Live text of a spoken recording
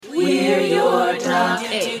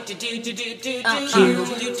Sweeties.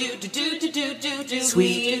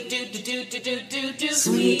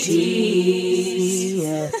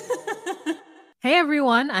 Hey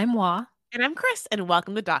everyone, I'm Wa. And I'm Chris, and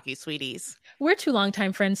welcome to Docu Sweeties. We're two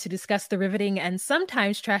longtime friends to discuss the riveting and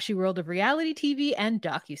sometimes trashy world of reality TV and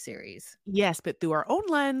docuseries. Yes, but through our own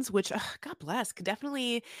lens, which, God bless,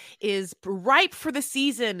 definitely is ripe for the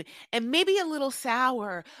season and maybe a little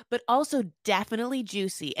sour, but also definitely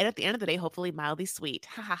juicy. And at the end of the day, hopefully mildly sweet.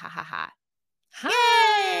 Ha ha ha ha ha.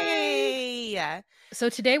 Hi! Yay! So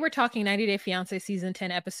today we're talking 90 Day Fiancé Season 10,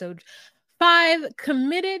 Episode 5,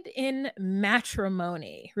 Committed in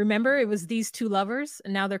Matrimony. Remember, it was these two lovers,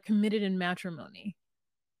 and now they're committed in matrimony.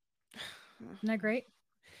 Isn't that great?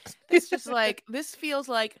 It's just like, this feels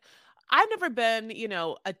like, I've never been,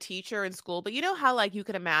 a teacher in school, but you know how, like, you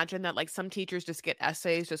can imagine that, like, some teachers just get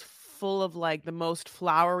essays just full of, like, the most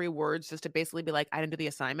flowery words just to basically be like, I didn't do the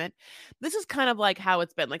assignment. This is kind of like how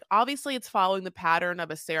it's been. Like, obviously, it's following the pattern of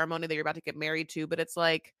a ceremony that you're about to get married to, but it's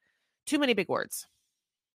like too many big words.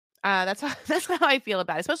 That's how I feel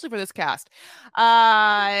about it, especially for this cast.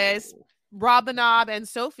 Rob the Knob and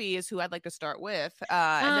Sophie is who I'd like to start with.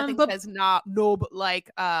 And nothing says Nob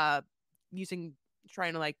like trying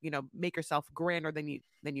to, like, make yourself grander than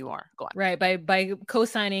you are. Go on. Right, by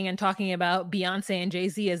co-signing and talking about Beyonce and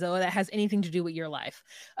Jay-Z as though that has anything to do with your life.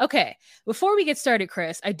 Okay, before we get started,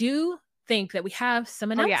 Chris, I do think that we have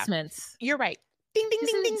some announcements. Yeah. You're right. Ding ding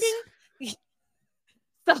ding ding ding.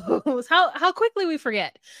 So how quickly we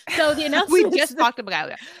forget. So the announcement we just talked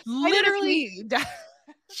about it. Literally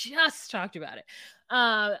just talked about it.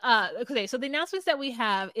 Okay, so the announcements that we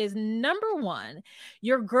have is number one,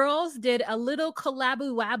 your girls did a little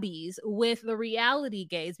collab-wabbies with the reality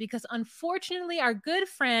gays because unfortunately our good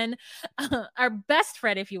friend, our best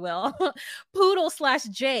friend, if you will,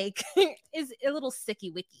 Poodle/Jake is a little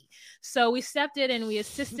sicky wicky. So we stepped in and we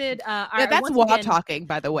assisted. That's Wa talking,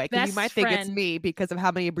 by the way, because you might think friend. it's me because of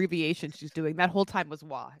how many abbreviations she's doing. That whole time was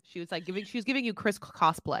Wa. She was giving you Chris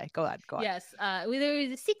cosplay. Go on. Yes, there was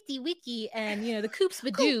a sicky wicky and the coops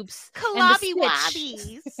badoops. Kalabby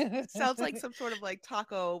wabbies. Sounds like some sort of like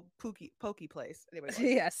taco pokey place. Anyway,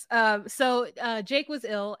 yes. So Jake was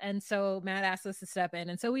ill, and so Matt asked us to step in,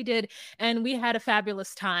 and so we did, and we had a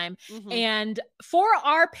fabulous time. Mm-hmm. And for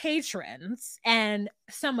our patrons and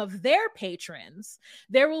some of their patrons,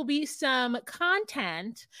 there will be some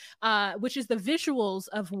content, which is the visuals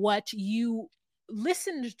of what you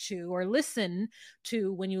listen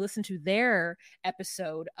to when you listen to their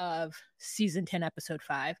episode of season 10 episode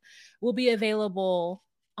 5 will be available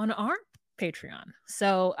on our Patreon.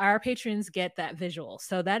 So our patrons get that visual.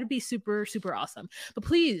 So that'd be super, super awesome. But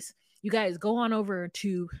please, you guys, go on over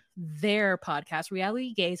to their podcast,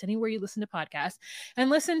 Reality Gaze, anywhere you listen to podcasts, and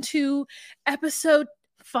listen to episode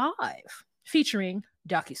 5 featuring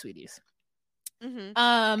Docu Sweeties. Mm-hmm.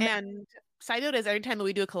 And side note is, every time that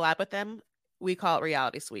we do a collab with them, we call it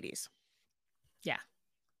Reality Sweeties. Yeah.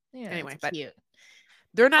 Anyway, but cute.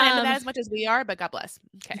 They're not into that as much as we are, but God bless.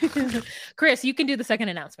 Okay. Chris, you can do the second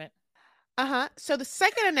announcement. So the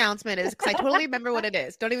second announcement is, because I totally remember what it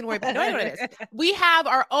is. Don't even worry about it. Don't know what it is. We have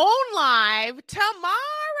our own live tomorrow.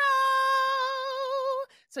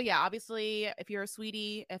 So yeah, obviously, if you're a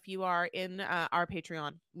sweetie, if you are in our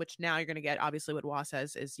Patreon, which now you're going to get, obviously what Wa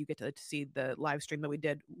says is you get to see the live stream that we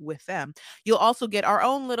did with them. You'll also get our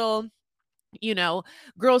own little,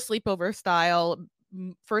 girl sleepover style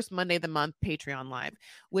first Monday of the month Patreon live,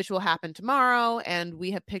 which will happen tomorrow. And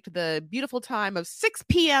we have picked the beautiful time of 6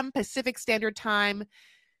 p.m. Pacific Standard Time,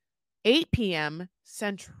 8 p.m.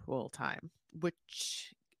 Central Time,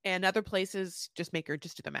 which, and other places, just do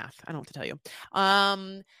the math. I don't know what to tell you.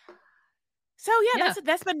 So yeah,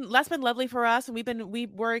 that's been lovely for us, and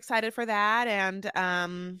we're excited for that, and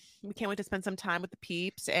we can't wait to spend some time with the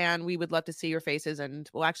peeps, and we would love to see your faces, and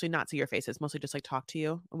we'll actually not see your faces, mostly just like talk to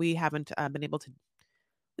you. We haven't been able to.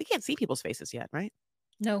 We can't see people's faces yet, right?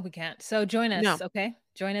 No, we can't. So join us, okay?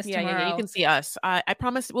 Join us tomorrow. Yeah, you can see us. I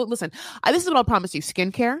promise. Well, listen, this is what I'll promise you: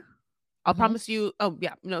 skincare. I'll promise you. Oh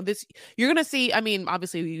yeah, this you're gonna see. I mean,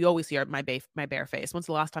 obviously, you always see my bare face. When's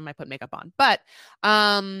the last time I put makeup on? But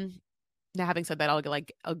now, having said that, I'll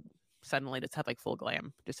suddenly just have like full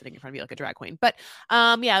glam, just sitting in front of you like a drag queen. But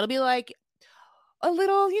yeah, it'll be like a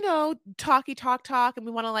little, talk, and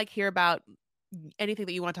we want to like hear about anything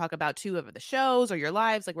that you want to talk about too, of the shows or your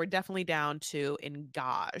lives. Like, we're definitely down to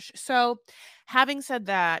engage. So, having said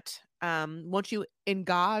that, won't you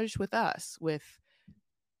engage with us with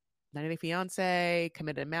 90 Day Fiancé,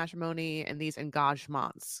 Committed in Matrimony, and these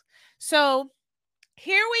engagements? So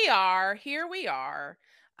here we are.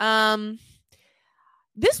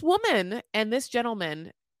 This woman and this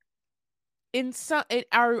gentleman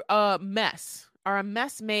are a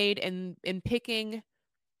mess made in picking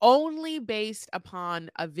only based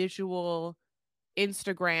upon a visual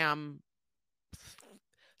Instagram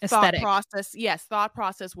Aesthetic. thought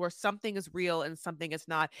process where something is real and something is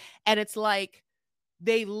not. And it's like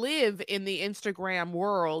they live in the Instagram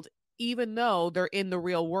world even though they're in the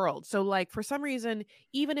real world. So like for some reason,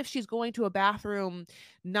 even if she's going to a bathroom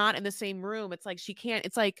not in the same room, it's like she can't,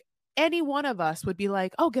 it's like any one of us would be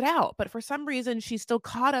like, "Oh, get out." But for some reason she's still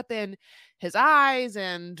caught up in his eyes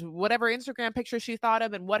and whatever Instagram picture she thought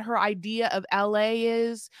of and what her idea of LA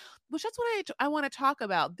is, which that's what I want to talk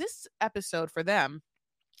about this episode for them.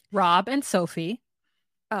 Rob and Sophie.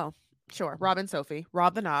 Oh, sure. Rob and Sophie.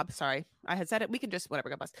 Rob the knob. Sorry. I had said it. We can just whatever,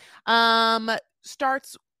 go bust.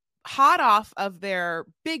 Starts hot off of their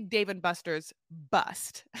big Dave and Buster's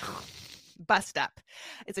bust. Bust up.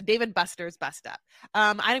 It's a Dave and Buster's bust up.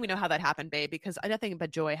 I don't even know how that happened, babe, because nothing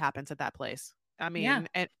but joy happens at that place. I mean,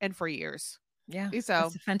 Yeah. and for years. Yeah. So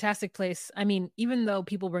It's a fantastic place. I mean, even though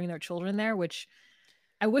people bring their children there, which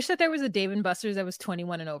I wish that there was a Dave and Buster's that was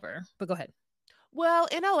 21 and over, but go ahead. well,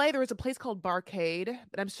 in LA, there was a place called Barcade,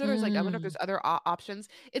 but I'm sure there's like, I wonder if there's other options.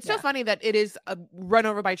 It's so Yeah. funny that it is run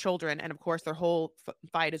over by children. And of course, their whole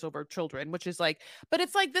fight is over children, which is like, but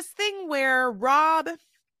it's like this thing where Rob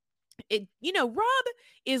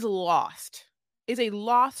is lost, is a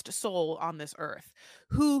lost soul on this earth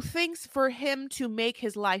who thinks for him to make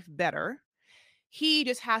his life better, he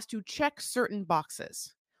just has to check certain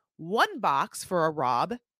boxes. One box for a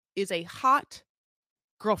Rob is a hot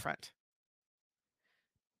girlfriend.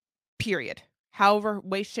 Period. However,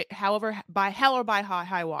 by hell or by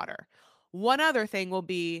high water. One other thing will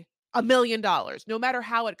be $1 million, no matter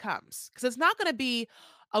how it comes, because it's not going to be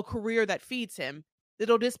a career that feeds him.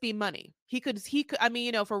 It'll just be money. He could. I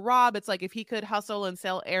mean, for Rob, it's like if he could hustle and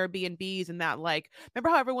sell Airbnbs and that. Like, remember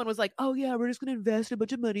how everyone was like, "Oh yeah, we're just going to invest a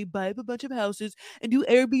bunch of money, buy up a bunch of houses, and do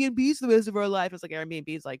Airbnbs the rest of our life." It's like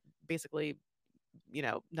Airbnbs, like basically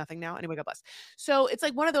nothing now. Anyway, God bless. So it's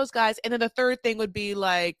like one of those guys. And then the third thing would be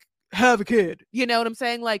like, have a kid. You know what I'm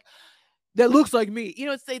saying? Like, that looks like me.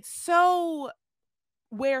 It's so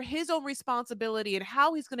where his own responsibility and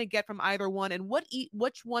how he's going to get from either one and what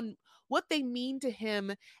they mean to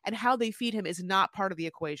him and how they feed him is not part of the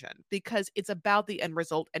equation, because it's about the end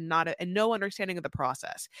result and no understanding of the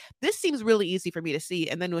process. This seems really easy for me to see,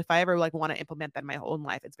 and then if I ever like want to implement that in my own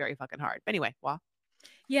life, it's very fucking hard. But anyway, well,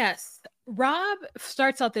 Yes. Rob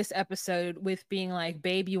starts out this episode with being like,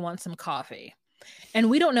 "Babe, you want some coffee?" And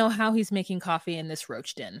we don't know how he's making coffee in this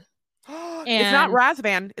roach den. It's not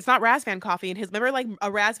Razvan. It's not Razvan coffee in his. Remember, like a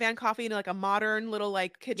Razvan coffee in like a modern little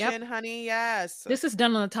like kitchen, honey. Yes, this is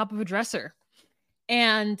done on the top of a dresser,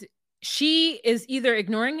 and she is either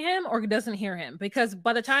ignoring him or doesn't hear him, because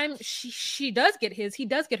by the time he does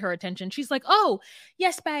get her attention. She's like, "Oh,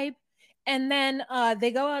 yes, babe." And then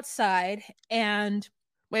they go outside and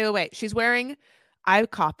wait. She's wearing, I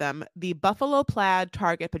caught them, the buffalo plaid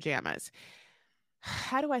Target pajamas.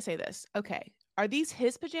 How do I say this? Okay. Are these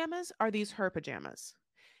his pajamas? Are these her pajamas?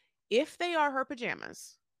 If they are her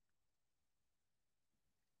pajamas,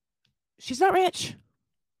 she's not rich.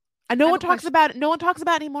 And no one talks about it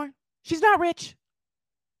anymore. She's not rich.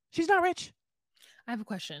 She's not rich. I have a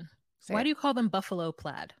question. Why do you call them buffalo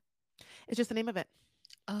plaid? It's just the name of it.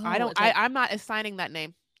 Oh, I'm not assigning that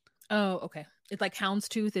name. Oh, okay. It's like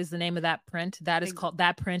houndstooth is the name of that print.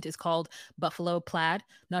 That print is called buffalo plaid,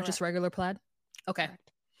 not just regular plaid. Okay. Correct.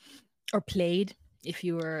 Or plaid if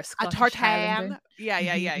you were a Scottish tartan.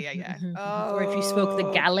 Yeah. Oh. Or if you spoke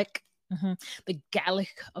the Gaelic. The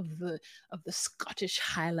Gaelic of the Scottish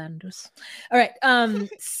Highlanders. All right.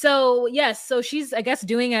 So yes. So she's, I guess,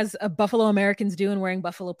 doing as Buffalo Americans do and wearing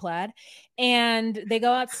buffalo plaid, and they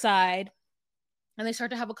go outside and they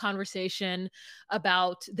start to have a conversation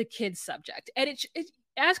about the kids subject. And it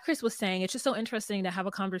as Chris was saying, it's just so interesting to have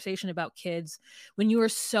a conversation about kids when you are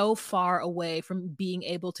so far away from being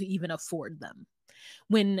able to even afford them.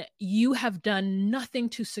 When you have done nothing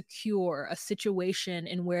to secure a situation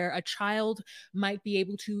in where a child might be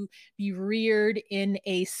able to be reared in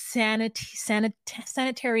a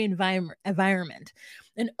sanitary environment,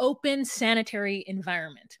 an open sanitary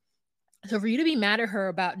environment. So for you to be mad at her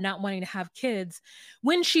about not wanting to have kids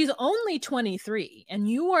when she's only 23 and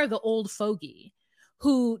you are the old fogey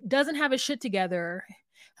who doesn't have his shit together,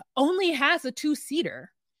 only has a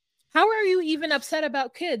 2-seater, how are you even upset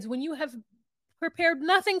about kids when you have prepared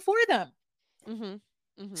nothing for them?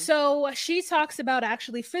 So she talks about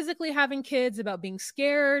actually physically having kids, about being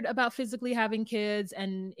scared about physically having kids,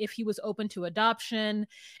 and if he was open to adoption.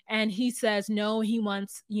 And he says, no, he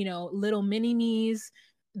wants, little mini-me's.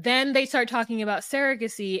 then they start talking about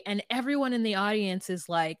surrogacy, and everyone in the audience is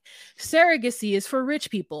like, surrogacy is for rich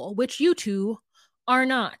people, which you two are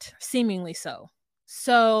not, seemingly so.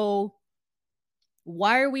 So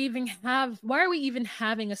why are we even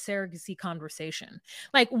having a surrogacy conversation?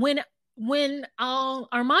 Like when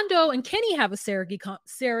Armando and Kenny have a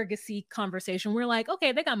surrogacy conversation, we're like,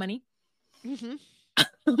 okay, they got money.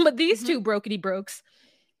 But these two brokety brokes,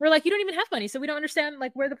 we're like, you don't even have money, so we don't understand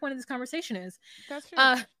like where the point of this conversation is. That's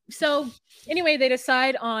true. So anyway, they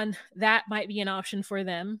decide on that might be an option for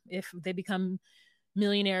them if they become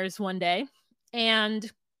millionaires one day. And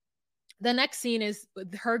the next scene is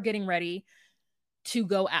her getting ready to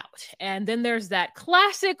go out. And then there's that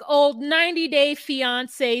classic old 90-Day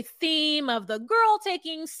Fiancé theme of the girl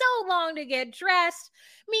taking so long to get dressed.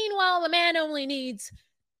 Meanwhile, the man only needs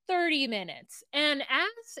 30 minutes. And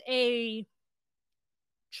as a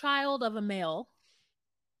child of a male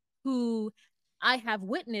who I have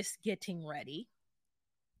witnessed getting ready,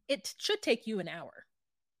 it should take you an hour.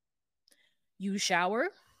 You shower,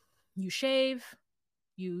 you shave,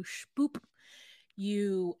 you boop,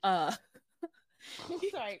 you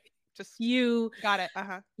Sorry, just you got it.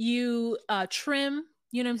 You trim,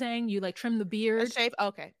 you know what I'm saying? You like trim the beard. A shave?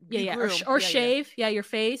 Okay. Yeah. Or shave, your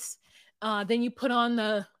face. Then you put on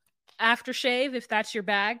the aftershave if that's your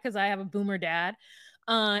bag, because I have a boomer dad.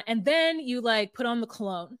 And then you like put on the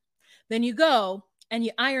cologne. Then you go and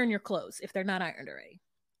you iron your clothes if they're not ironed already.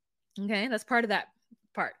 Okay, that's part of that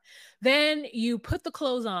part. Then you put the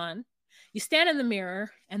clothes on, you stand in the mirror,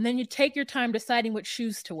 and then you take your time deciding what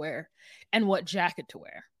shoes to wear and what jacket to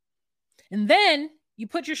wear. And then you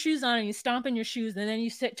put your shoes on and you stomp in your shoes, and then you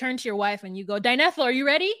turn to your wife and you go, Dinethel, are you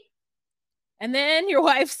ready? And then your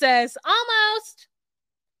wife says, almost.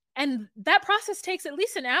 And that process takes at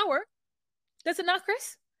least an hour. Does it not,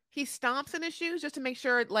 Chris? He stomps in his shoes just to make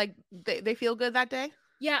sure like they feel good that day?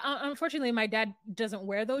 Yeah, unfortunately, my dad doesn't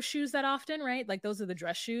wear those shoes that often, right? Like those are the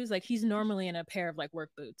dress shoes. Like he's normally in a pair of like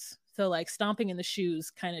work boots. So like stomping in the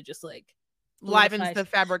shoes kind of just like livens the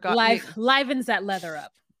fabric up. Livens that leather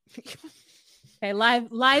up. Okay,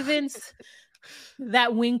 livens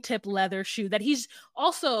that wingtip leather shoe that he's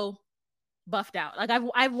also buffed out. Like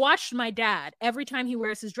I've watched my dad every time he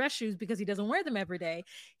wears his dress shoes, because he doesn't wear them every day,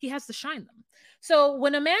 he has to shine them. So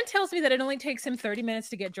when a man tells me that it only takes him 30 minutes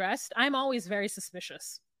to get dressed, I'm always very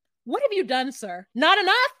suspicious. What have you done, sir? Not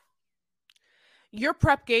enough? Your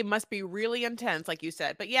prep game must be really intense, like you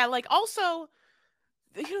said. But yeah, like also,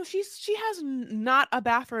 you know, she has not a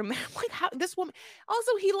bathroom. Like how this woman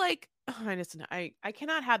also, he like, I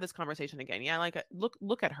cannot have this conversation again. Yeah, like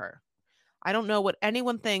look at her. I don't know what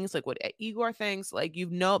anyone thinks, like what Igor thinks. Like you've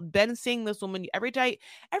been seeing this woman every time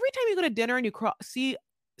you go to dinner and you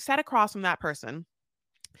sat across from that person,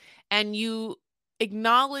 and you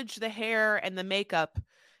acknowledge the hair and the makeup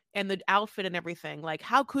and the outfit and everything. Like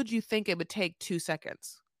how could you think it would take 2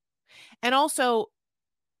 seconds? And also,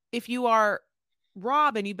 if you are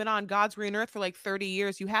Rob and you've been on God's green earth for like 30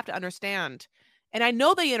 years, you have to understand. And I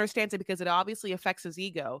know that he understands it because it obviously affects his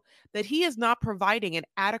ego, that he is not providing an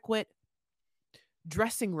adequate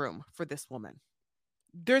dressing room for this woman.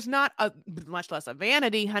 There's not much less a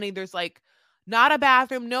vanity, honey. There's like not a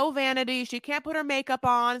bathroom, no vanity. She can't put her makeup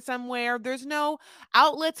on somewhere. There's no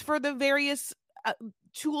outlets for the various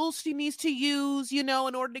tools she needs to use, you know,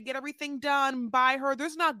 in order to get everything done by her.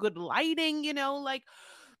 There's not good lighting, you know, like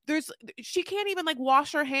she can't even like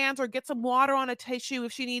wash her hands or get some water on a tissue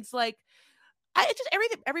if she needs like,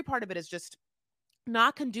 every part of it is just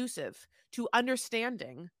not conducive to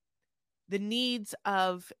understanding the needs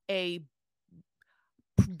of a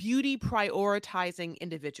beauty prioritizing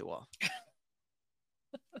individual.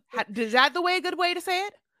 Is that a good way to say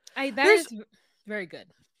it? That is very good.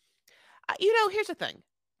 You know, here's the thing.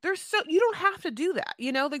 You don't have to do that,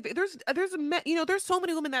 you know, like there's so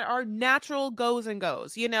many women that are natural goes and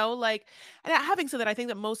goes, you know, like, and having said that, I think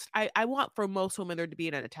that I want for most women there to be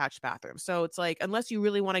an attached bathroom. So it's like, unless you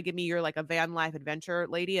really want to give me your like a van life adventure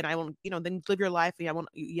lady, and I won't, you know, then live your life and I won't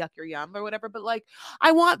yuck your yum or whatever. But like,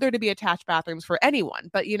 I want there to be attached bathrooms for anyone,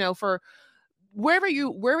 but you know, for wherever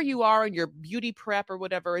you are in your beauty prep or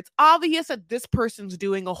whatever, it's obvious that this person's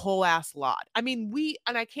doing a whole ass lot. I mean,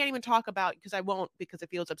 and I can't even talk about, because I won't, because it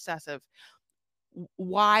feels obsessive,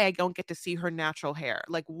 why I don't get to see her natural hair,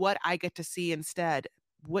 like what I get to see instead,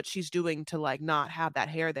 what she's doing to like not have that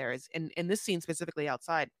hair there is in this scene specifically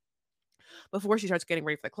outside. before she starts getting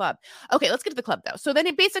ready for the club. Okay, let's get to the club though. So then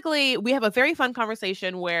we have a very fun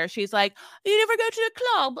conversation where she's like, "You never go to a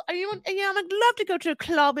club? I'd love to go to a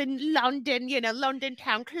club in London. London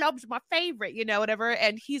town clubs are my favorite. Whatever."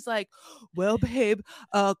 And he's like, "Well, babe,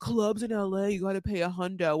 clubs in LA, you got to pay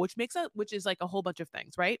 $100, which is like a whole bunch of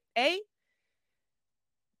things, right?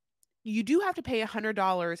 You do have to pay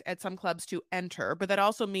 $100 at some clubs to enter, but that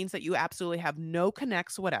also means that you absolutely have no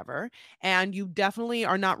connects, whatever. And you definitely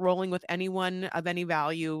are not rolling with anyone of any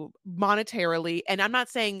value monetarily. And I'm not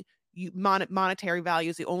saying monetary value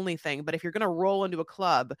is the only thing, but if you're going to roll into a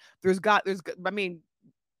club, I mean,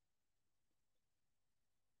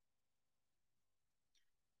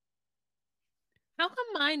 how come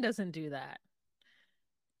mine doesn't do that?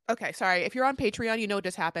 okay, sorry. If you're on Patreon, you know what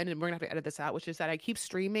just happened, and we're gonna have to edit this out, which is that I keep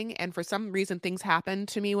streaming, and for some reason, things happen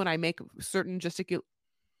to me when I make certain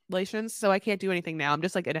gesticulations, so I can't do anything now. I'm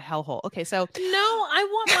just like in a hellhole. Okay, so no, I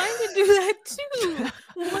want mine to do that too.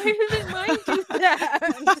 Why doesn't mine do that?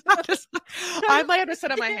 I might have to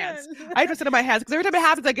sit on my hands. I have to sit on my hands because every time it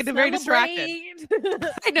happens, I get very distracted.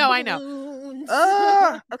 I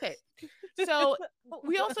know. Okay. So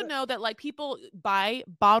we also know that like people buy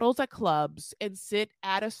bottles at clubs and sit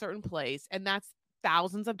at a certain place, and that's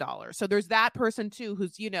thousands of dollars. So there's that person too,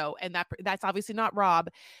 who's, and that's obviously not Rob.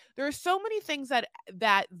 There are so many things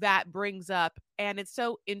that brings up, and it's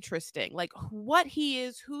so interesting, like what he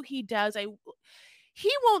is, who he does.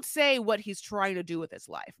 He won't say what he's trying to do with his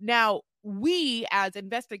life. Now, we as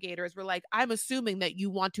investigators were like, I'm assuming that you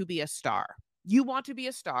want to be a star. You want to be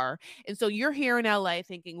a star. And so you're here in LA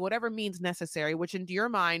thinking whatever means necessary, which into your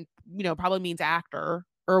mind, probably means actor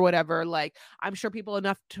or whatever. Like, I'm sure people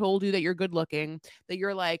enough told you that you're good looking, that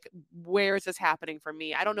you're like, where is this happening for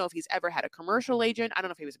me? I don't know if he's ever had a commercial agent. I don't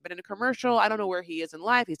know if he's been in a commercial. I don't know where he is in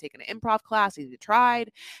life. He's taken an improv class. He's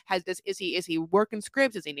tried. Is he working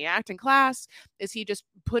scripts? Is he in the acting class? Is he just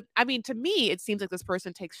to me, it seems like this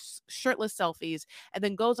person takes shirtless selfies and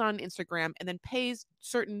then goes on Instagram and then pays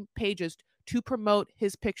certain pages to promote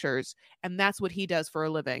his pictures, and that's what he does for a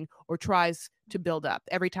living, or tries to build up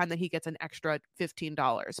every time that he gets an extra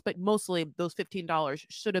 $15. But mostly those $15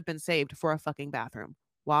 should have been saved for a fucking bathroom.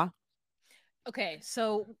 Why? Okay,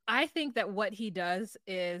 so I think that what he does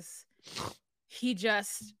is he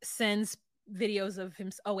just sends videos of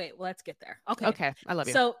him. Oh wait, well, let's get there. Okay, I love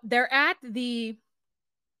you. So they're at the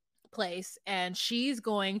place, and she's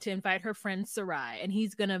going to invite her friend Sarai, and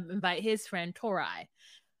he's going to invite his friend Torai.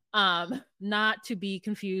 Not to be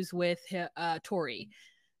confused with Tori.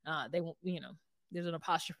 They won't, there's an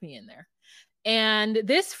apostrophe in there. And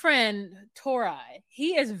this friend Torai,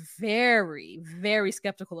 he is very, very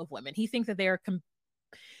skeptical of women. He thinks that they are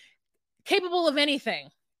capable of anything.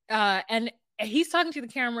 And he's talking to the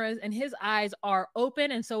cameras, and his eyes are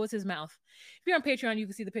open, and so is his mouth. If you're on Patreon, you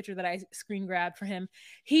can see the picture that I screen grabbed for him.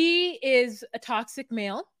 He is a toxic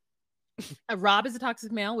male. Rob is a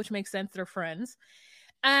toxic male, which makes sense. They're friends.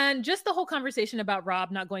 And just the whole conversation about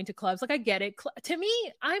Rob not going to clubs, like, I get it. To me,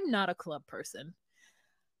 I'm not a club person.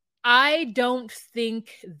 I don't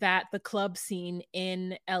think that the club scene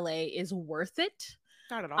in LA is worth it.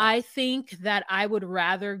 Not at all. I think that I would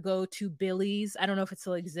rather go to Billy's. I don't know if it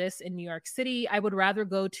still exists in New York City. I would rather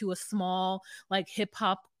go to a small, like, hip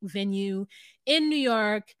hop venue in New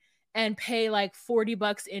York and pay like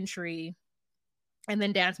 $40 entry and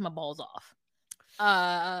then dance my balls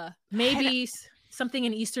off. Maybe something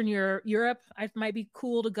in Eastern Europe, I might be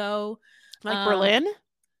cool to go. Like Berlin?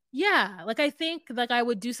 Yeah, like I think like I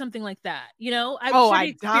would do something like that.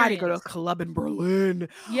 I gotta go to a club in Berlin.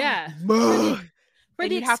 Yeah. For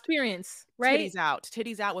the experience, right?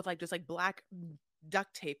 Titties out with like just like black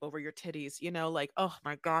duct tape over your titties, like, oh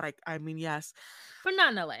my God. I mean, yes. But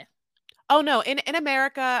not in LA. Oh no, in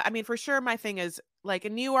America, I mean, for sure my thing is like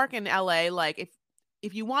in New York and LA, like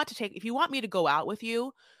if you want me to go out with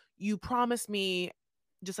you, you promise me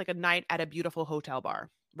just like a night at a beautiful hotel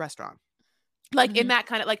bar, restaurant. Like in that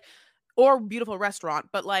kind of like, or beautiful restaurant,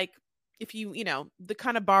 but like if the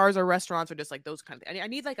kind of bars or restaurants are just like those kind of things. I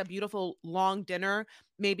need like a beautiful long dinner,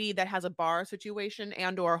 maybe that has a bar situation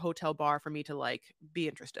and or a hotel bar for me to like be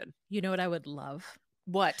interested. You know what I would love?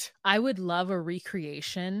 What? I would love a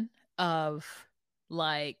recreation of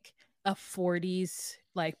like a 40s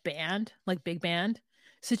like band, like big band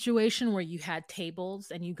situation where you had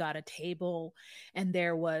tables and you got a table and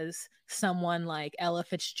there was someone like Ella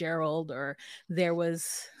Fitzgerald or there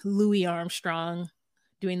was Louis Armstrong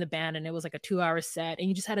doing the band, and it was like a 2-hour set and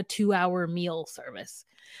you just had a 2-hour meal service.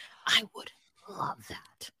 I would love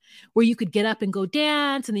that, where you could get up and go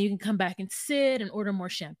dance and then you can come back and sit and order more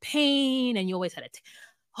champagne, and you always had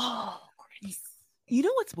oh, great. You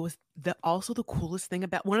know what's was also the coolest thing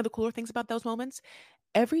about one of the cooler things about those moments?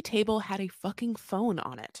 Every table had a fucking phone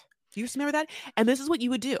on it. Do you remember that? And this is what you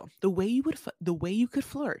would do. The way you could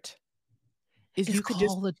flirt is you could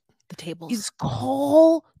just call the tables. is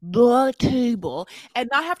call the table and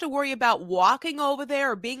not have to worry about walking over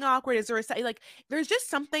there or being awkward. Is there a like? There's just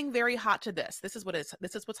something very hot to this. This is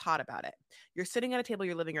what's hot about it. You're sitting at a table.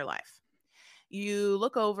 You're living your life. You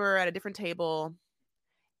look over at a different table,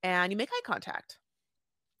 and you make eye contact.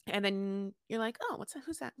 And then you're like, oh,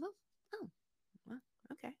 who's that? Well,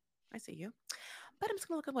 okay, I see you. But I'm just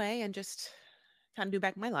gonna look away and just kind of do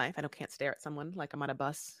back my life. I can't stare at someone like I'm on a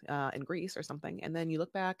bus in Greece or something. And then you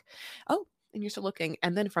look back, oh, and you're still looking.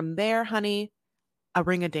 And then from there, honey, a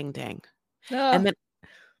ring a ding ding. And then,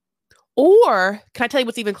 or can I tell you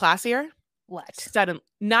what's even classier? What?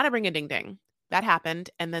 Not a ring a ding ding. That happened.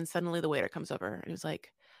 And then suddenly the waiter comes over and he's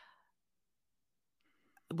like,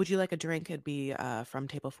 would you like a drink? It'd be from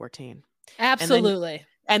table 14. Absolutely.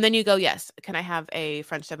 And then you go, yes. Can I have a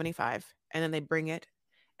French 75? And then they bring it.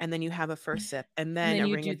 And then you have a first sip. And then a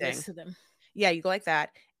ring a ding. To them. Yeah, you go like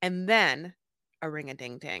that. And then a ring a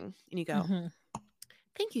ding ding. And you go,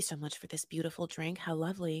 thank you so much for this beautiful drink. How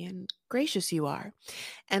lovely and gracious you are.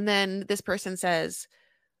 And then this person says,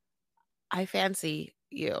 I fancy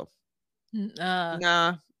you.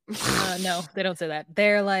 Nah. No, they don't say that.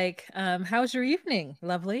 They're like, how's your evening?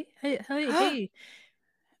 Lovely. Hey.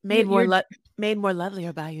 Made more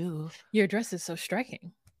lovelier by you. Your dress is so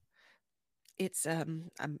striking. It's a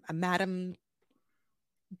Madame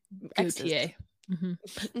Gautier.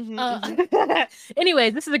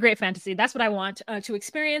 Anyways, this is a great fantasy. That's what I want to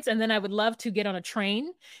experience. And then I would love to get on a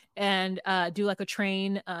train and do like a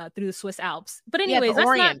train through the Swiss Alps. But anyways,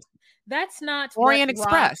 that's not Orient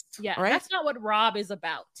Express. Right? That's not what Rob is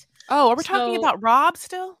about. Oh, are we talking about Rob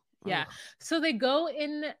still? Yeah. So they go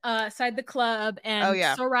inside the club and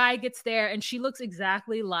Sarai gets there and she looks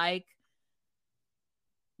exactly like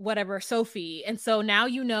whatever Sophie. And so now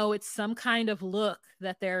it's some kind of look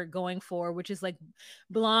that they're going for, which is like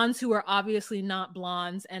blondes who are obviously not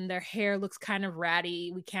blondes and their hair looks kind of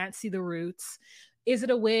ratty. We can't see the roots. Is it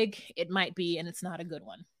a wig? It might be, and it's not a good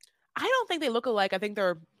one. I don't think they look alike. I think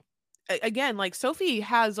they're, again, like Sophie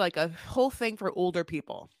has like a whole thing for older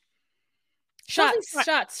people. Shots.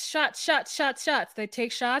 They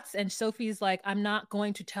take shots and Sophie's like, I'm not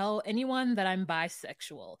going to tell anyone that I'm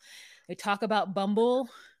bisexual. They talk about Bumble.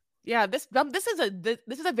 Yeah, this is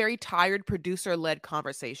a very tired producer-led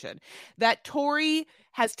conversation that Tori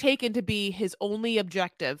has taken to be his only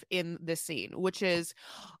objective in this scene, which is,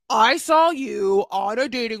 I saw you on a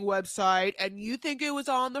dating website and you think it was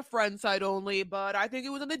on the friend side only, but I think it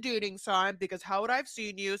was on the dating side because how would I have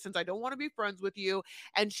seen you since I don't want to be friends with you?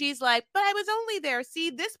 And she's like, but I was only there.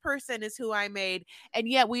 See, this person is who I made. And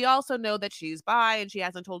yet we also know that she's bi and she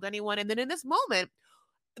hasn't told anyone. And then in this moment,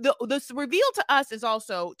 the reveal to us is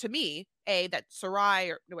also, to me, that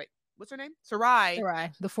Sarai, what's her name? Sarai,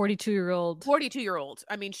 the 42-year-old. 42-year-old.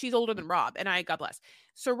 I mean, she's older than Rob, and God bless.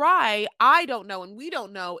 Sarai, I don't know, and we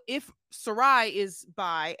don't know if Sarai is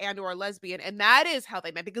bi and or a lesbian, and that is how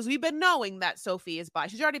they met, because we've been knowing that Sophie is bi.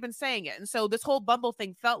 She's already been saying it. And so this whole Bumble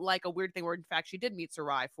thing felt like a weird thing where, in fact, she did meet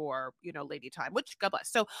Sarai for, lady time, which God bless.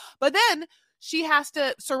 So, but then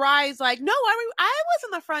Sarai's like, no, I was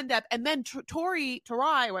in the front desk. And then Tori,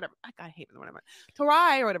 whatever. I hate it, whatever.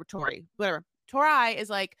 Tori is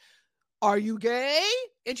like, are you gay?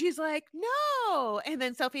 And she's like, no. And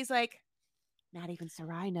then Sophie's like, not even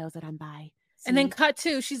Sarai knows that I'm bi. See? And then cut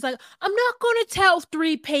to, she's like, I'm not going to tell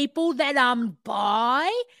 3 people that I'm bi.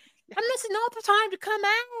 It's not the time to come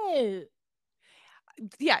out.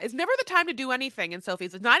 Yeah, it's never the time to do anything in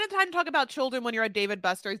Sophie's. It's not the time to talk about children when you're at David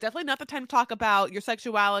Buster's. Definitely not the time to talk about your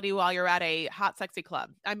sexuality while you're at a hot, sexy club.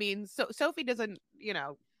 I mean, so Sophie doesn't,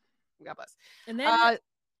 God bless. And then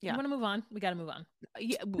you want to move on? We got to move on.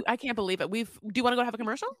 Yeah, I can't believe it. Do you want to go have a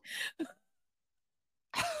commercial?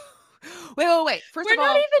 Wait. We're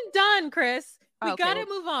not even done, Chris. We got to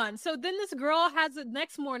move on. So then this girl has the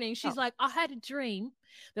next morning. She's like, I had a dream.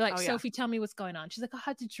 They're like, Sophie, tell me what's going on. She's like, I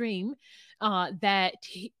had a dream that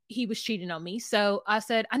he was cheating on me. So I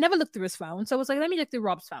said, I never looked through his phone. So I was like, let me look through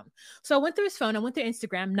Rob's phone. So I went through his phone. I went through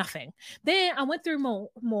Instagram. Nothing. Then I went through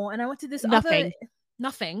more and I went to this nothing.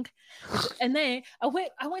 And then I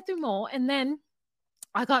went through more, and then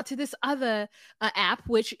I got to this other app,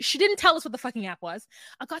 which she didn't tell us what the fucking app was.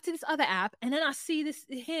 I got to this other app, and then I see this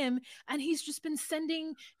him, and he's just been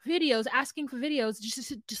sending videos, asking for videos,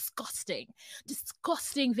 just disgusting,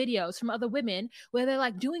 disgusting videos from other women where they're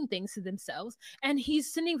like doing things to themselves, and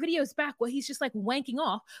he's sending videos back where he's just like wanking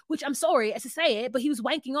off. Which I'm sorry to say it, but he was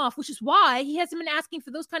wanking off, which is why he hasn't been asking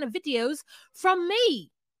for those kind of videos from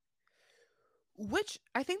me. Which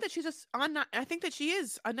I think that she's just on. I think that she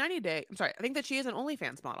is a 90-day. I'm sorry. I think that she is an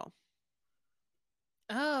OnlyFans model.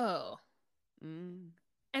 Oh. Mm.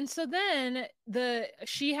 And so then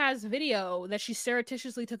she has video that she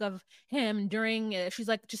surreptitiously took of him during she's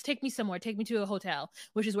like, just take me somewhere, take me to a hotel,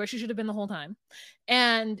 which is where she should have been the whole time.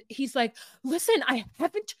 And he's like, listen, I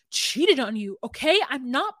haven't cheated on you, okay? I'm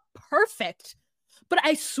not perfect, but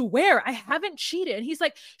I swear I haven't cheated. And she's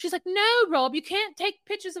like, no, Rob, you can't take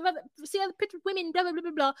pictures of see other pictures of women, blah blah blah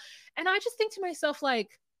blah blah. And I just think to myself,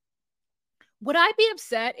 like, would I be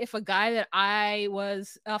upset if a guy that I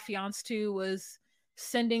was a fiance to was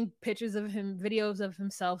sending pictures of him, videos of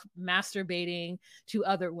himself masturbating to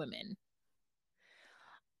other women?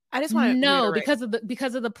 I just want to No, reiterate.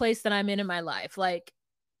 because of the place that I'm in my life. Like,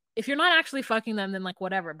 if you're not actually fucking them, then like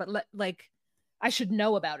whatever. But like, I should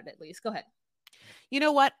know about it at least. Go ahead. You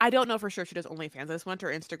know what? I don't know for sure she does OnlyFans. I just went to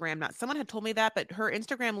her Instagram. Not someone had told me that, but her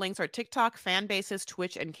Instagram links are TikTok, fan bases,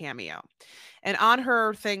 Twitch, and Cameo. And on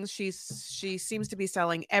her things, she seems to be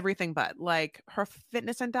selling everything but like her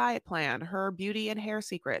fitness and diet plan, her beauty and hair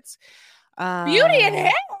secrets. Beauty and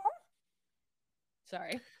hair.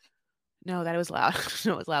 Sorry. No, that was loud.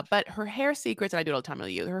 No, it was loud. But her hair secrets, and I do it all the time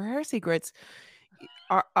with you. Her hair secrets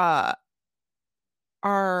are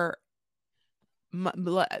hair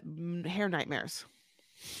nightmares.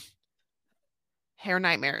 Hair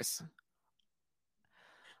nightmares.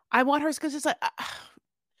 I want hers because it's like,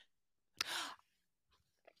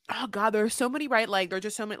 oh God, there are so many, right? Like, there's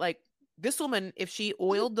just so many, like, this woman, if she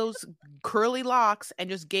oiled those curly locks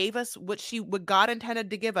and just gave us what God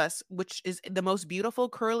intended to give us, which is the most beautiful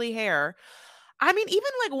curly hair. I mean, even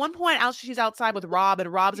like one point out, she's outside with Rob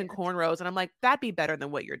and Rob's in cornrows, and I'm like, that'd be better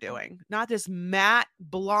than what you're doing. Not this matte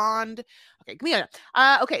blonde. Okay, come here.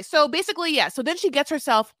 Okay, so basically, yeah. So then she gets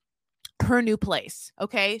herself her new place.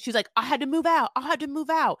 Okay. She's like, I had to move out. I had to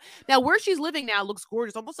move out. Now, where she's living now looks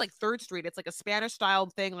gorgeous, almost like Third Street. It's like a Spanish style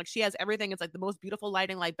thing. Like, she has everything. It's like the most beautiful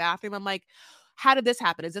lighting, like bathroom. I'm like, how did this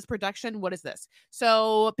happen? Is this production? What is this?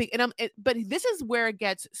 So, but this is where it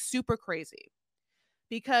gets super crazy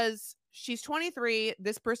because she's 23.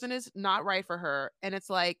 This person is not right for her. And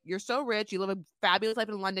it's like, you're so rich. You live a fabulous life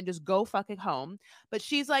in London. Just go fucking home. But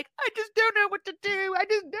she's like, I just don't know what to do. I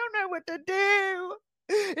just don't know what to do.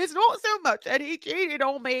 It's not so much that he cheated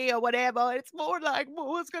on me or whatever. It's more like, well,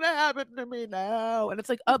 what's going to happen to me now? And it's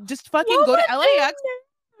like, just fucking go to LAX.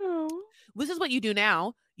 This is what you do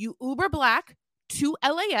now. You Uber Black to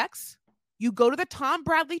LAX. You go to the Tom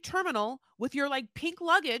Bradley terminal with your like pink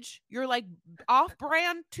luggage, your like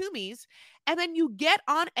off-brand Toomies, and then you get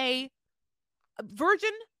on a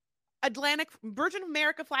Virgin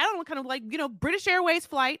America flight. I don't know, kind of like, British Airways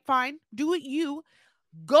flight. Fine. Do it. You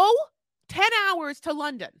go 10 hours to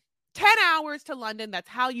London. 10 hours to London. That's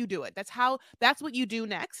how you do it. That's what you do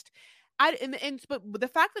next. But the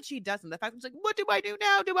fact that she doesn't, the fact that it's like, what do I do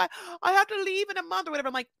now? I have to leave in a month or whatever.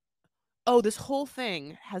 I'm like, oh, this whole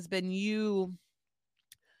thing has been you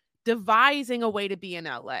devising a way to be in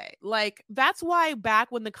LA. Like, that's why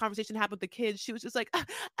back when the conversation happened with the kids, she was just like,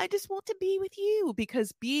 I just want to be with you,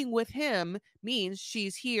 because being with him means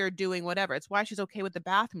she's here doing whatever. It's why she's okay with the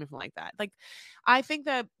bathroom and like that. Like, I think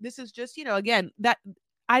that this is just, again, that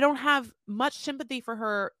I don't have much sympathy for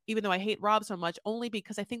her, even though I hate Rob so much, only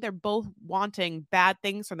because I think they're both wanting bad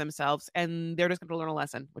things for themselves, and they're just going to learn a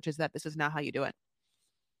lesson, which is that this is not how you do it.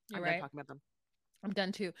 You're I'm right. done talking about them. I'm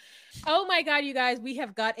done too. Oh my God, you guys, we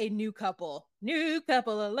have got a new couple. New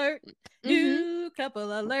couple alert. New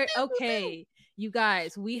couple alert. Okay, you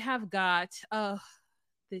guys, we have got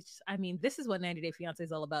this. I mean, this is what 90 Day Fiancé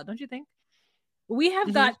is all about, don't you think? We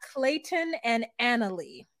have got Clayton and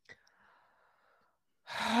Annalie.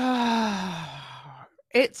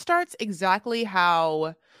 It starts exactly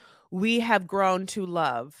how we have grown to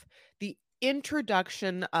love the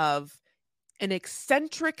introduction of an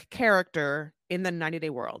eccentric character in the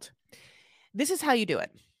 90-day world. This is how you do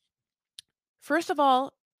it. First of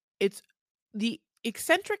all, it's the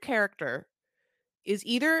eccentric character is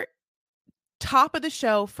either top of the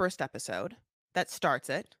show first episode that starts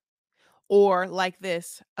it, or like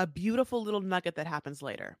this, a beautiful little nugget that happens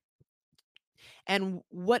later. And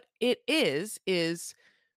what it is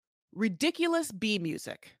ridiculous B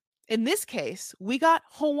music. In this case, we got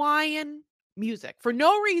Hawaiian music for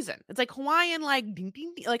no reason. It's like Hawaiian, like ding,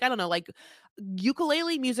 ding, ding, like I don't know, like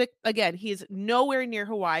ukulele music. Again, he's nowhere near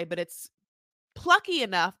Hawaii, but it's plucky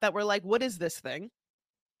enough that we're like, what is this thing?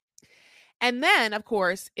 And then, of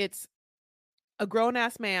course, it's a grown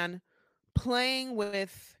ass man playing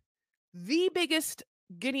with the biggest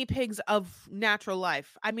guinea pigs of natural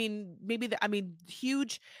life. I mean,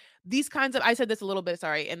 huge. These kinds of, I said this a little bit,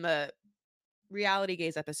 sorry, in the reality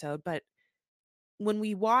gaze episode, but when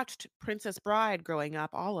we watched Princess Bride growing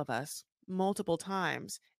up, all of us, multiple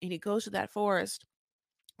times, and he goes to that forest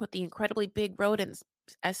with the incredibly big rodents,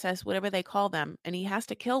 SS, whatever they call them, and he has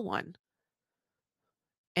to kill one.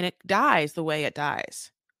 And it dies the way it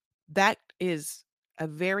dies. That is a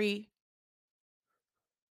very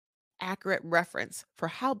accurate reference for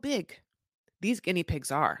how big these guinea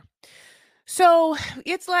pigs are. So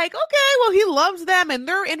it's like, okay, well, he loves them and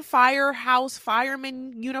they're in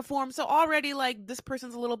fireman uniform. So already, like, this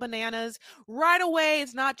person's a little bananas. Right away,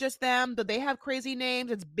 it's not just them, but they have crazy names.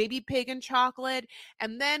 It's Baby Pig and Chocolate.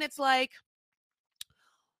 And then it's like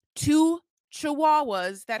 2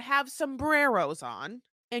 chihuahuas that have sombreros on.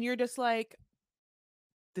 And you're just like,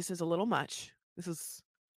 this is a little much. This is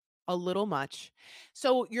a little much.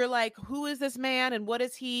 So you're like, who is this man and what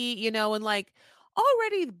is he, and like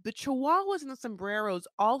already the chihuahuas and the sombreros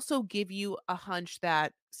also give you a hunch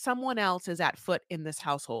that someone else is at foot in this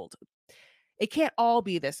household. It can't all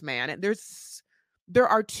be this man. And there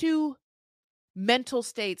are 2 mental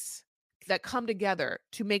states that come together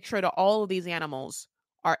to make sure that all of these animals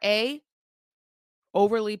are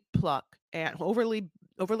overly pluck and overly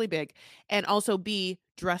big, and also B,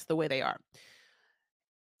 dressed the way they are.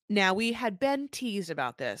 Now, we had been teased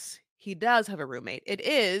about this. He does have a roommate. It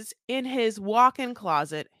is, in his walk-in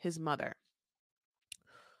closet, his mother,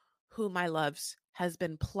 who, my loves, has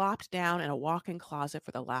been plopped down in a walk-in closet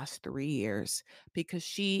for the last 3 years because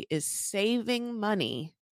she is saving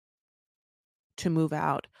money to move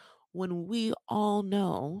out, when we all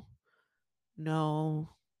know, no,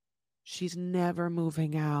 she's never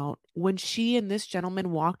moving out. When she and this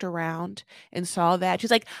gentleman walked around and saw that,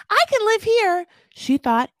 she's like, I can live here. She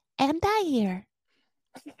thought, and die here.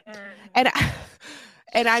 And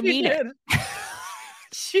I mean it.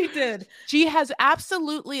 She did. She has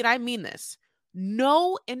absolutely, and I mean this,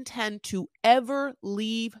 no intent to ever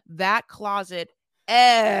leave that closet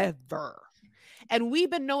ever. And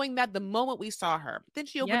we've been knowing that the moment we saw her. Then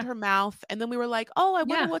she opened her mouth, and then we were like, oh, I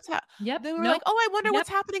wonder what's Yep. Then we were like, oh, I wonder what's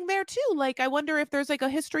happening there too. Like, I wonder if there's like a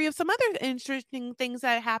history of some other interesting things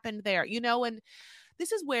that happened there, and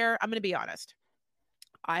this is where I'm going to be honest.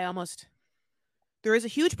 There is a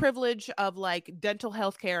huge privilege of like dental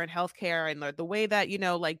healthcare and healthcare, and the way that,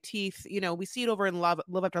 like teeth, we see it over in Love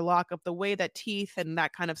After Lockup, the way that teeth and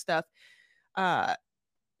that kind of stuff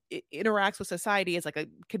it interacts with society is like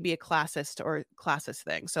could be a classist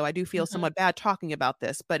thing. So I do feel somewhat bad talking about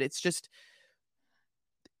this, but it's just,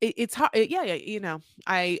 it's hard. Anyway.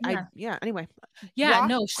 Yeah,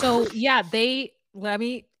 no. So yeah, let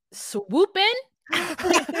me swoop in.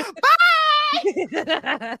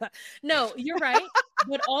 No, you're right.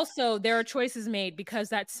 But also there are choices made because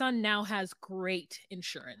that son now has great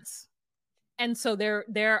insurance. And so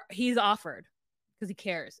he's offered because he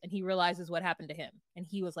cares and he realizes what happened to him. And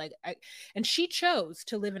he was like, and she chose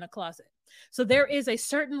to live in a closet. So there is a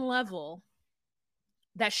certain level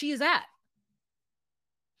that she is at.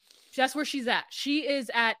 That's where she's at. She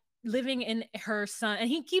is at living in her son. And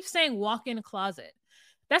he keeps saying walk in a closet.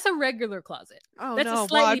 That's a regular closet. Oh, that's no, a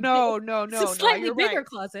slightly no, it's a slightly bigger right.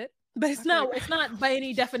 closet, but it's not by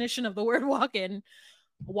any definition of the word walk-in.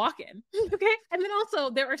 Okay. And then also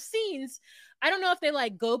there are scenes. I don't know if they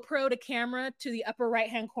like GoPro to camera to the upper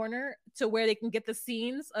right-hand corner to where they can get the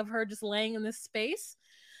scenes of her just laying in this space.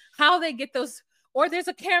 How they get those, or there's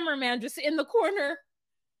a cameraman just in the corner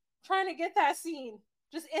trying to get that scene,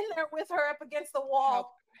 just in there with her up against the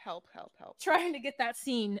wall. Help. Trying to get that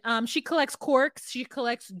scene. She collects corks, she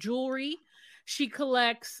collects jewelry, she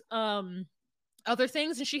collects other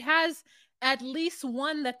things, and she has at least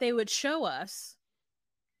one that they would show us.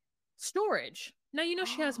 Storage. Now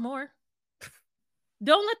she has more.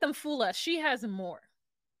 Don't let them fool us. She has more.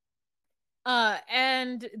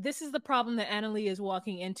 And this is the problem that Annalie is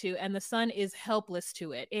walking into, and the son is helpless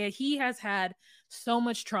to it. And he has had so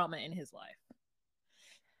much trauma in his life.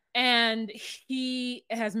 And he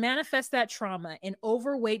has manifested that trauma in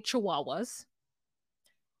overweight chihuahuas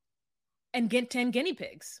and 10 guinea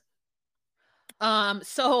pigs.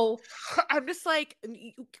 So I'm just like,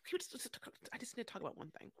 I just need to talk about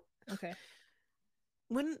one thing. Okay.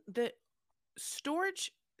 When the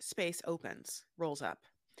storage space rolls up,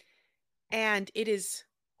 and it is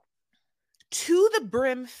to the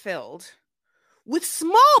brim filled with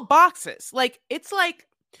small boxes. Like it's like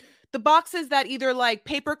the boxes that either like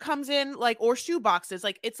paper comes in, like, or shoe boxes.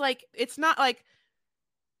 Like it's not like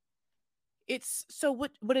it's so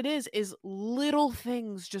what it is little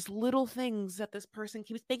things, just little things that this person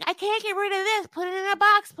keeps thinking, I can't get rid of this, put it in a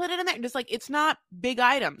box, put it in there. Just like, it's not big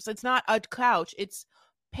items. It's not a couch. It's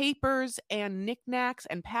papers and knickknacks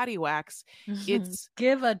and patty wax. It's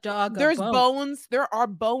Give a dog a there's bone. bones. There are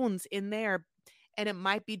bones in there, and it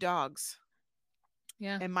might be dogs.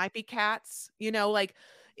 Yeah. It might be cats. You know, like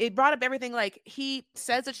it brought up everything. Like he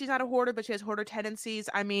says that she's not a hoarder, but she has hoarder tendencies.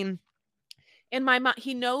 I mean, in my mind,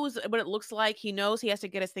 he knows what it looks like. He knows he has to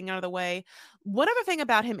get his thing out of the way. One other thing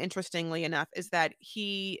about him, interestingly enough, is that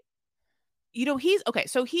he, you know, he's okay.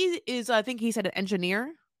 So he is, I think he said, an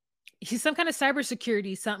engineer. He's some kind of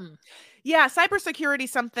cybersecurity something. Yeah, cybersecurity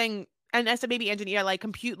something. And I said maybe engineer, like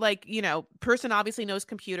compute, like, you know, person obviously knows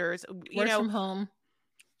computers. You Works know, from home.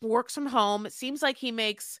 works from home. It seems like he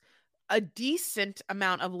makes a decent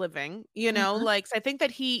amount of living, you know, like, so I think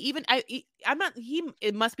that he even I'm not he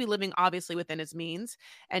it must be living obviously within his means,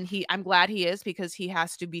 and I'm glad he is, because he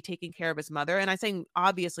has to be taking care of his mother. And I say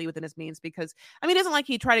obviously within his means because I mean, it isn't like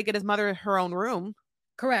he tried to get his mother her own room.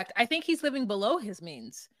 Correct. I think he's living below his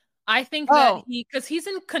means. I think that Oh, because he's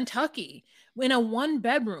in Kentucky in a 1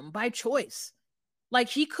 bedroom by choice. Like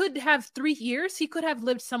he could have 3 years, he could have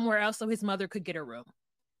lived somewhere else so his mother could get a room.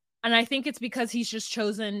 And I think it's because he's just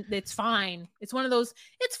chosen, it's fine. It's one of those,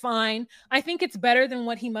 it's fine. I think it's better than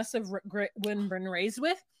what he must have been raised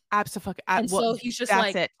with. absolutely. And Well, so he's just that's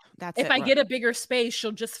like, it. That's if it. I Right. get a bigger space,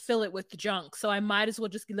 she'll just fill it with the junk. So I might as well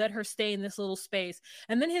just let her stay in this little space.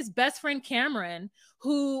 And then his best friend Cameron,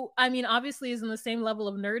 who I mean, obviously is in the same level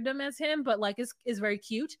of nerddom as him, but like is very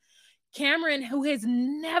cute. Cameron, who has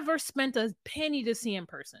never spent a penny to see in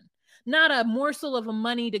person, not a morsel of a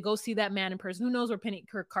money to go see that man in person. Who knows where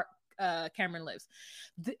Cameron lives?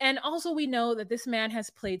 And also, we know that this man has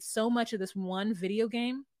played so much of this one video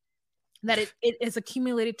game that it has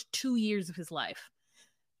accumulated to 2 years of his life,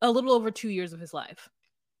 a little over 2 years of his life.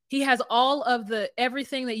 He has all of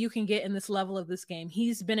everything that you can get in this level of this game.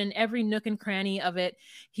 He's been in every nook and cranny of it.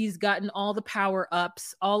 He's gotten all the power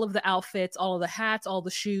ups, all of the outfits, all of the hats, all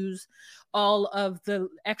the shoes, all of the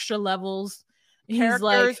extra levels. He's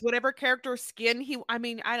like, Whatever character skin I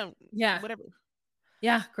mean, I don't, yeah, whatever.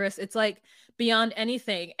 yeah, Chris, it's like beyond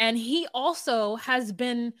anything. And he also has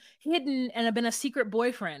been hidden and been a secret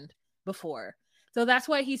boyfriend before. So that's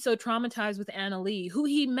why he's so traumatized with Anna Lee, who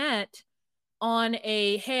he met on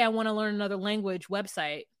a hey, I want to learn another language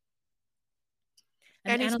website.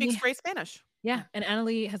 And he Anna speaks Lee, great Spanish. yeah, and Anna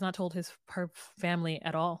Lee has not told her family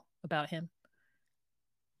at all about him.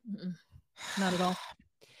 Not at all.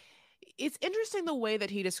 It's interesting the way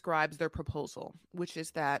that he describes their proposal, which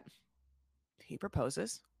is that he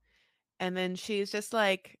proposes, and then she's just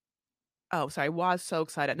like, oh, sorry, Wa's so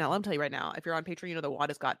excited. Now, let me tell you right now, if you're on Patreon, you know that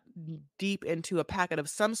Wad has got deep into a packet of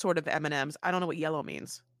some sort of M&Ms. I don't know what yellow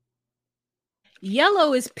means.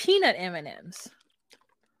 Yellow is peanut M&Ms.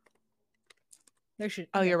 There should.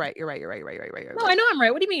 Oh, you're right. You're right. You're right. You're right. You're right. You're No, right. I know I'm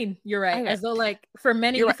right. What do you mean you're right? As though like for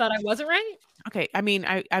many you thought I wasn't right? Okay. I mean,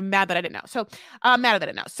 I'm mad that I didn't know. So I'm mad that I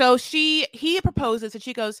didn't know. So he proposes and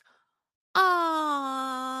she goes,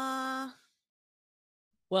 ah.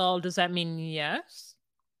 Well, does that mean yes?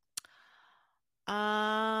 Come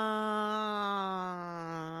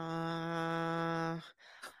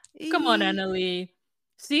on, Annalie.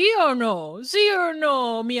 Sí o no? Sí o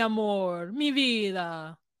no, mi amor, mi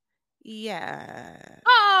vida. Yeah.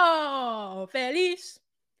 Oh, feliz.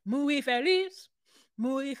 Muy feliz.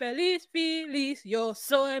 Muy feliz, feliz. Yo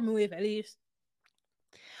soy muy feliz.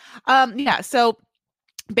 Yeah. So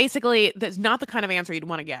basically, that's not the kind of answer you'd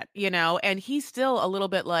want to get, you know? And he's still a little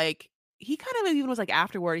bit like, he kind of even was like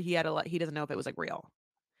afterward, he doesn't know if it was like real.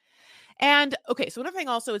 And okay, so another thing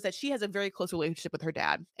also is that she has a very close relationship with her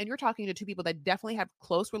dad. And you're talking to two people that definitely have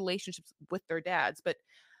close relationships with their dads. But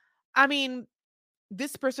I mean,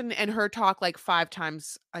 this person and her talk like 5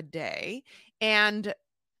 times a day. And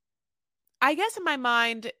I guess in my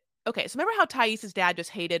mind, okay, so remember how Thais's dad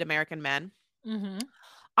just hated American men? Mm-hmm.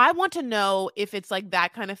 I want to know if it's like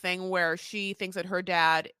that kind of thing where she thinks that her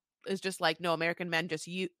dad is just like, no, American men just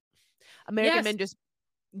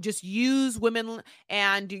use women,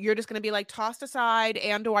 and you're just going to be like tossed aside,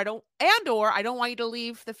 or I don't want you to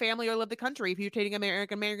leave the family or leave the country. If you're dating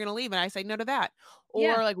American man, you're going to leave. And I say no to that.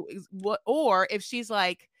 Or like what, or if she's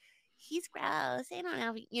like, he's gross, I don't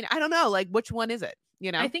know, you know, I don't know, like which one is it,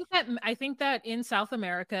 you know? I think that in South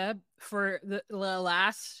America for the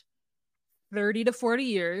last 30 to 40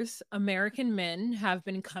 years, American men have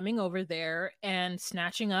been coming over there and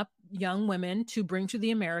snatching up young women to bring to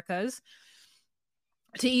the Americas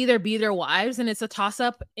to either be their wives, and it's a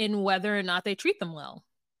toss-up in whether or not they treat them well.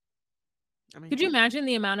 I mean, Could you imagine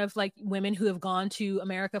the amount of like women who have gone to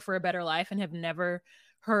America for a better life and have had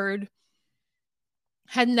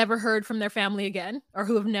never heard from their family again, or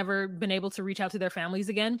who have never been able to reach out to their families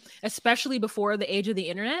again, especially before the age of the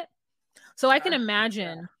internet? So I can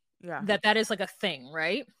imagine that is like a thing,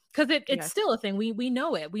 right? Because it's still a thing. We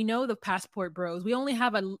know it. We know the passport bros. We only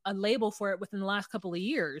have a label for it within the last couple of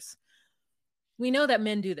years. We know that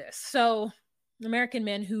men do this. So American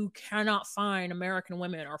men who cannot find American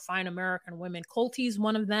women or find American women. Colty's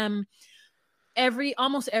one of them.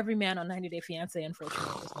 Almost every man on 90 Day Fiancé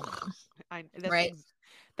unfortunately is one of them. Right?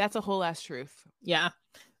 That's a whole ass truth. Yeah.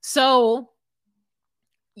 So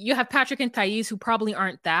you have Patrick and Thais who probably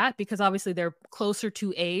aren't that, because obviously they're closer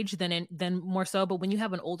to age than more so. But when you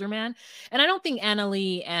have an older man, and I don't think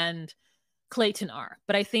Annalie and Clayton are,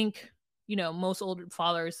 but I think, you know, most older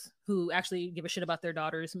fathers who actually give a shit about their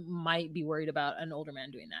daughters might be worried about an older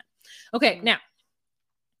man doing that. Okay, now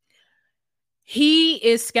he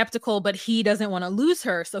is skeptical, but he doesn't want to lose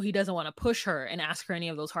her, so he doesn't want to push her and ask her any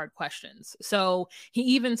of those hard questions. So he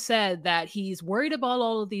even said that he's worried about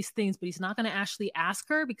all of these things, but he's not going to actually ask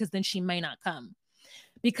her because then she may not come.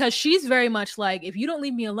 Because she's very much like, if you don't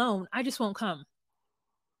leave me alone, I just won't come.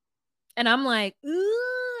 And I'm like,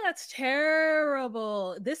 ooh, that's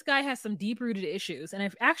terrible. This guy has some deep-rooted issues, and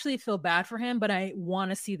I actually feel bad for him, but I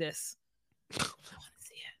want to see this. I want to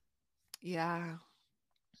see it. Yeah.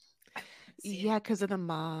 Yeah, because of the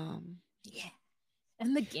mom. Yeah.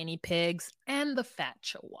 And the guinea pigs and the fat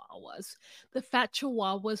chihuahuas. The fat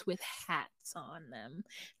chihuahuas with hats on them.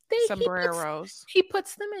 Sombreros. He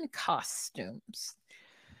puts them in costumes.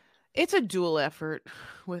 It's a dual effort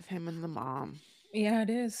with him and the mom. Yeah, it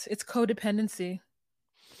is. It's codependency.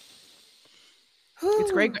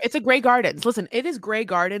 It's great. It's a Grey Gardens. Listen, it is Grey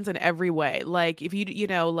Gardens in every way. Like, if you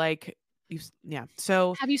know, like, yeah.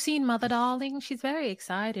 So have you seen Mother Darling? She's very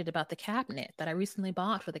excited about the cabinet that I recently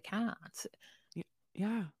bought for the cats.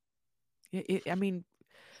 Yeah. I mean,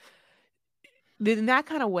 in that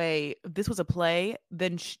kind of way, if this was a play,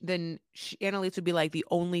 then Annalise would be like the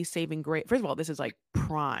only saving grace. First of all, this is like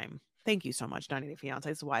prime. Thank you so much, 90 Day Fiancé.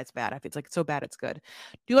 This is why it's bad. It's like so bad, it's good. Do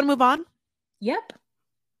you want to move on? Yep.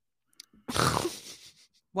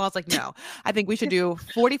 Well, it's like, no, I think we should do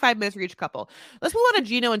 45 minutes for each couple. Let's move on to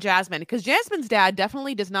Gino and Jasmine, because Jasmine's dad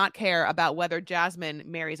definitely does not care about whether Jasmine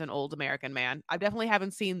marries an old American man. I definitely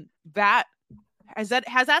haven't seen that. Has that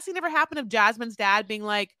scene ever happened of Jasmine's dad being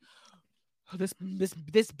like, oh,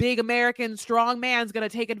 this big American strong man's going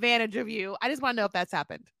to take advantage of you? I just want to know if that's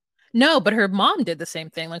happened. No, but her mom did the same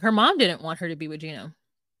thing. Like, her mom didn't want her to be with Gino.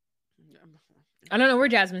 I don't know where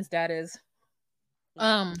Jasmine's dad is.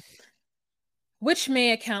 Which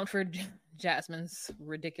may account for Jasmine's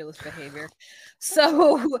ridiculous behavior.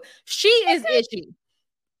 So she is itchy.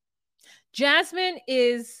 Jasmine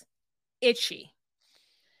is itchy.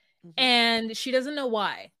 And she doesn't know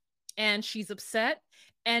why. And she's upset.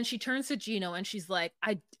 And she turns to Gino and she's like,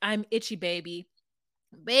 I'm itchy, baby.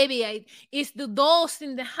 Baby, it's the dust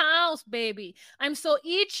in the house, baby. I'm so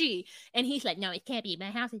itchy. And he's like, no, it can't be. My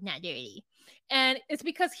house is not dirty. And it's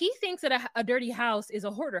because he thinks that a dirty house is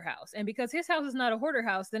a hoarder house. And because his house is not a hoarder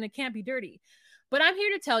house, then it can't be dirty. But I'm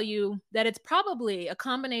here to tell you that it's probably a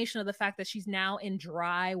combination of the fact that she's now in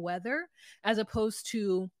dry weather as opposed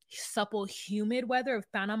to supple, humid weather of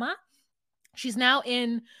Panama. She's now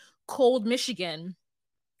in cold Michigan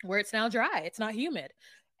where it's now dry. It's not humid.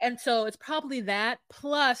 And so it's probably that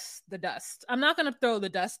plus the dust. I'm not going to throw the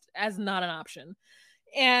dust as not an option.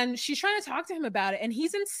 And she's trying to talk to him about it. And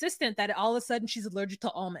he's insistent that all of a sudden she's allergic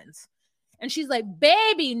to almonds. And she's like,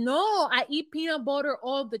 baby, no, I eat peanut butter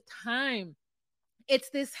all the time. It's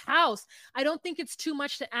this house. I don't think it's too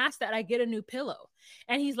much to ask that I get a new pillow.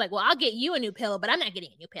 And he's like, well, I'll get you a new pillow, but I'm not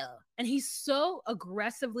getting a new pillow. And he's so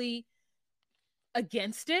aggressively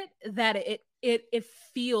against it that it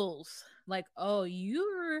feels like, oh,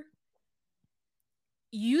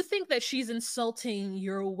 you think that she's insulting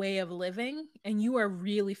your way of living and you are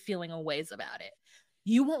really feeling a ways about it.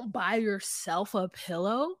 You won't buy yourself a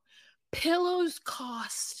pillow. Pillows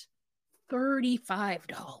cost $35.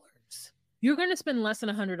 You're going to spend less than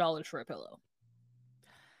 $100 for a pillow.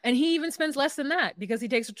 And he even spends less than that because he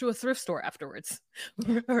takes her to a thrift store afterwards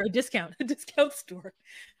or a discount store.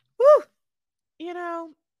 Woo! You know,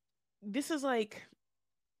 this is like,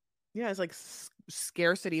 yeah, it's like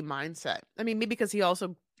scarcity mindset. I mean, maybe because he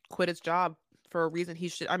also quit his job for a reason. You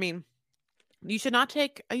should not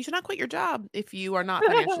quit your job if you are not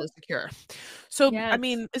financially secure. So, yes. I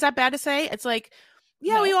mean, is that bad to say? It's like,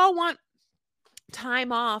 yeah, no. We all want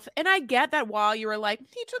time off. And I get that while you were like,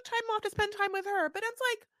 he took time off to spend time with her. But it's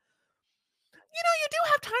like, you do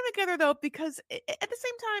have time together though, because at the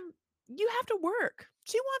same time, you have to work.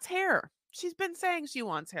 She wants hair. She's been saying she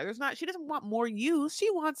wants hair. She doesn't want more use. She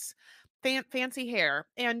wants fancy hair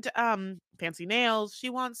and fancy nails. She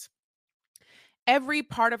wants every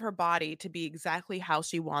part of her body to be exactly how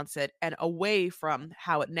she wants it and away from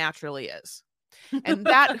how it naturally is. And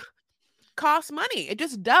that costs money. It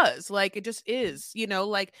just does. Like, it just is,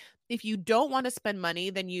 like, if you don't want to spend money,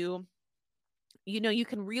 then you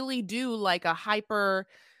can really do like a hyper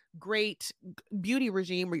great beauty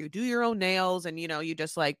regime where you do your own nails and you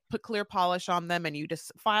just like put clear polish on them and you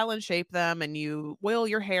just file and shape them and you oil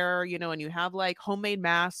your hair, and you have like homemade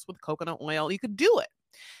masks with coconut oil. You could do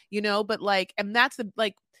it, but like, and that's the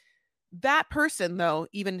like that person though,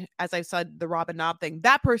 even as I said, the Robin Knob thing,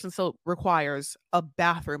 that person still requires a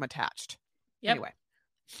bathroom attached. Yep. Anyway.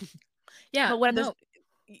 Yeah. But when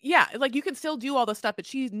like you can still do all the stuff, but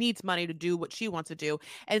she needs money to do what she wants to do.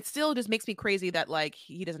 And it still just makes me crazy that like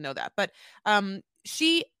he doesn't know that. But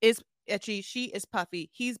she is itchy, she is puffy.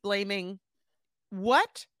 He's blaming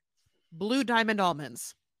what? Blue Diamond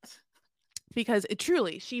almonds. Because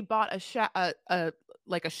truly, she bought a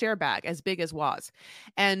like a share bag as big as was.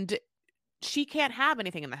 And she can't have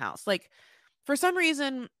anything in the house. Like, for some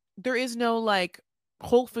reason, there is no like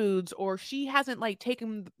Whole Foods, or she hasn't like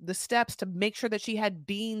taken the steps to make sure that she had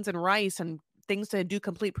beans and rice and things to do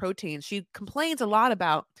complete protein. She complains a lot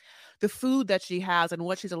about the food that she has and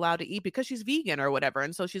what she's allowed to eat because she's vegan or whatever.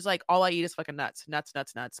 And so she's like, all I eat is fucking nuts,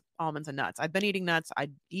 almonds and nuts. I've been eating nuts. I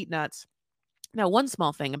eat nuts. Now, one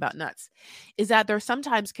small thing about nuts is that there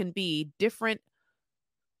sometimes can be different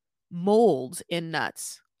molds in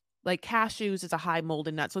nuts. Like cashews is a high mold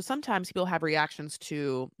in nuts. So sometimes people have reactions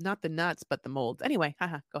to not the nuts, but the molds. Anyway,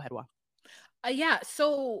 go ahead, Wa. Yeah.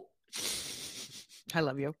 So I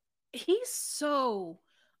love you. He's so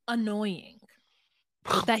annoying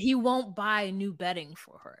that he won't buy new bedding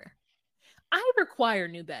for her. I require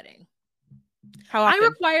new bedding. How often? I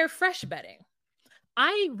require fresh bedding.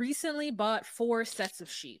 I recently bought 4 sets of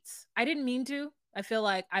sheets. I didn't mean to. I feel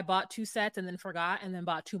like I bought 2 sets and then forgot and then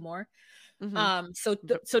bought 2 more. Mm-hmm.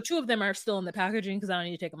 So 2 of them are still in the packaging because I don't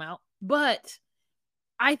need to take them out. But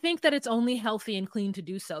I think that it's only healthy and clean to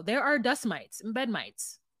do so. There are dust mites and bed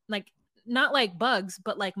mites, like not like bugs,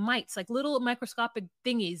 but like mites, like little microscopic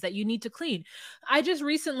thingies that you need to clean. I just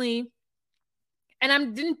recently, and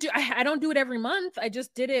I don't do it every month. I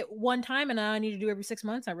just did it one time, and now I need to do it every 6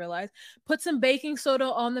 months. I realized, put some baking soda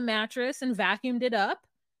on the mattress and vacuumed it up.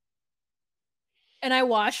 And I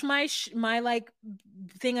wash my like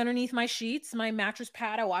thing underneath my sheets, my mattress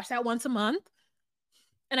pad. I wash that once a month.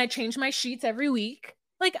 And I change my sheets every week.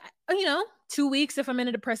 Like, 2 weeks if I'm in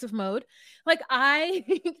a depressive mode. Like, I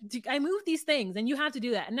move these things, and you have to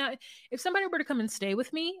do that. And now, if somebody were to come and stay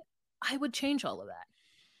with me, I would change all of that.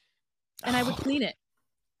 And I would clean it.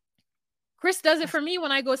 Chris does it for me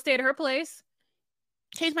when I go stay at her place.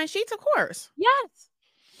 Change my sheets, of course. Yes.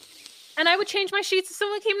 And I would change my sheets if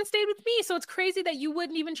someone came and stayed with me. So it's crazy that you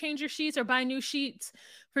wouldn't even change your sheets or buy new sheets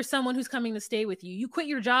for someone who's coming to stay with you. You quit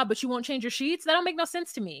your job, but you won't change your sheets? That don't make no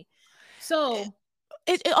sense to me. So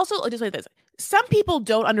it also just like this. Some people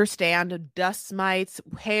don't understand dust mites,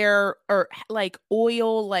 hair, or like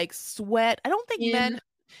oil, like sweat. I don't think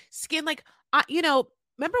skin, like,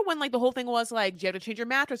 remember when like the whole thing was like, you have to change your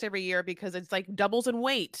mattress every year because it's like doubles in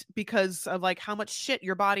weight because of like how much shit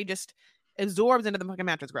your body just absorbs into the fucking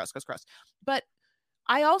mattress. Gross. But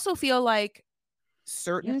I also feel like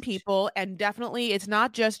certain people, and definitely it's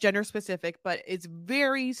not just gender specific, but it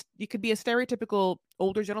could be a stereotypical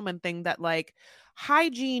older gentleman thing, that like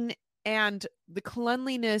hygiene and the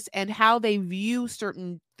cleanliness and how they view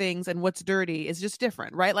certain things and what's dirty is just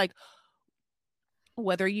different, right? Like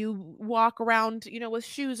whether you walk around, with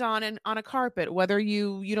shoes on and on a carpet, whether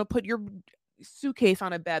you put your suitcase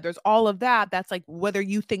on a bed, there's all of that. That's like whether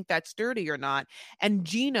you think that's dirty or not. And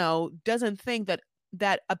Gino doesn't think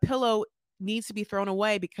that a pillow needs to be thrown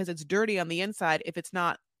away because it's dirty on the inside if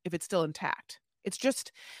it's still intact. It's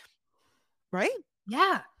just right.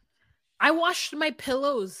 Yeah. I washed my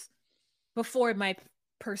pillows before my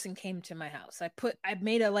person came to my house. I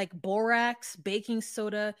made a like borax baking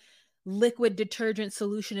soda liquid detergent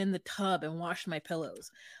solution in the tub and washed my pillows.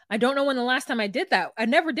 I don't know when the last time I did that. I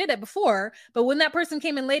never did it before, but when that person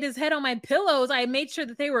came and laid his head on my pillows, I made sure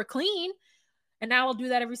that they were clean. And now I'll do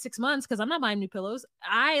that every 6 months because I'm not buying new pillows.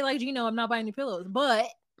 I'm not buying new pillows, but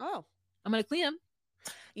I'm going to clean them.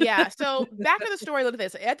 Yeah. So back to the story. Look at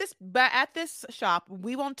this. At this shop,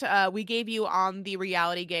 we gave you on the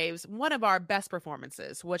reality games one of our best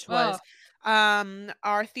performances, which was Oh,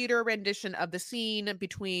 our theater rendition of the scene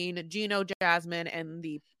between Gino, Jasmine, and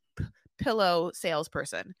the pillow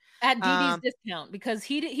salesperson. at Dee Dee's discount, because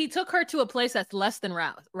he took her to a place that's less than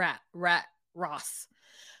Ross.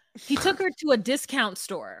 He took her to a discount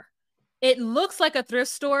store. It looks like a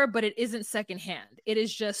thrift store, but it isn't secondhand. It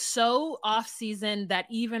is just so off season that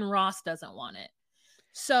even Ross doesn't want it.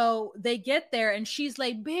 So they get there and she's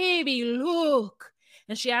like, baby, look.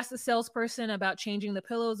 And she asks the salesperson about changing the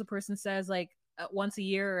pillows. The person says like once a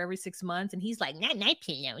year or every 6 months. And he's like, not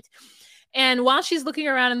pillows. And while she's looking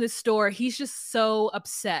around in this store, he's just so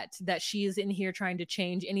upset that she is in here trying to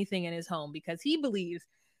change anything in his home because he believes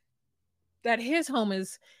that his home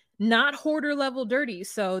is not hoarder level dirty,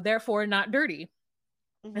 so therefore not dirty.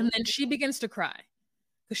 Mm-hmm. And then she begins to cry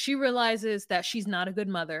because she realizes that she's not a good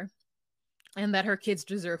mother and that her kids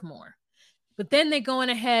deserve more. But then they go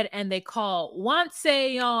in ahead and they call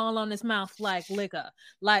Fiancé y'all on his mouth like liquor,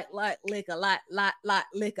 like liquor, like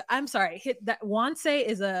liquor. I'm sorry, that Fiancé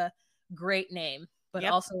is a great name, but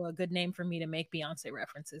also a good name for me to make Beyonce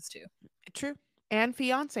references to. True. And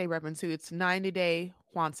fiance reference, it's 90-day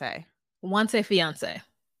Fiancé. Fiancé fiance.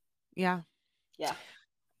 Yeah. Yeah.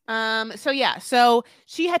 So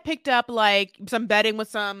she had picked up like some betting with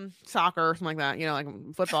some soccer or something like that, like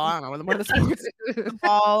football. I don't know what are the sports.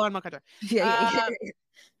 Football. I'm not sure. Yeah.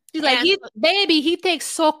 She's like, he takes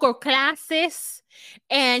soccer classes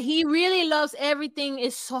and he really loves everything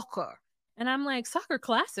is soccer. And I'm like, soccer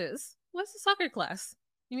classes? What's a soccer class?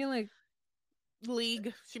 You mean like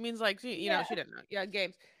league? She means like she didn't know. Yeah,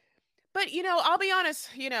 games. But I'll be honest,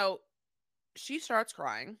 she starts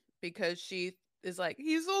crying because she is like,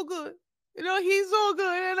 he's so good. He's so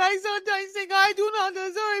good. And I sometimes think I do not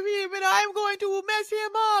deserve him and I'm going to mess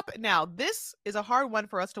him up. Now, this is a hard one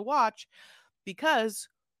for us to watch because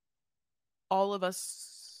all of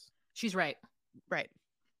us. She's right. Right.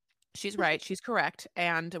 She's right. She's correct.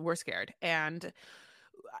 And we're scared. And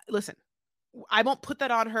listen, I won't put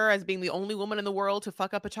that on her as being the only woman in the world to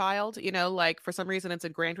fuck up a child. Like for some reason it's a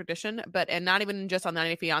grand tradition, and not even just on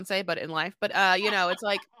 90 Fiancé, but in life. But it's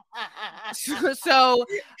like, so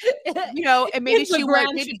and maybe it's she a grand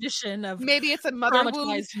tradition of maybe it's a mother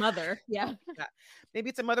wound. Mother, yeah. Maybe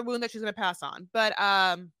it's a mother wound that she's gonna pass on. But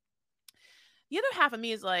the other half of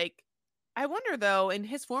me is like, I wonder though, in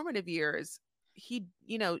his formative years, he,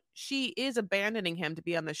 she is abandoning him to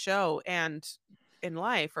be on the show and in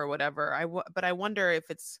life or whatever. But I wonder if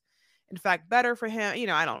it's in fact better for him.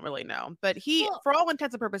 I don't really know. But he, for all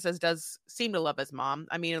intents and purposes, does seem to love his mom.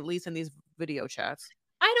 I mean, at least in these video chats.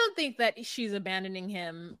 I don't think that she's abandoning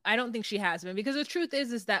him. I don't think she has been, because the truth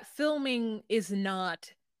is that filming is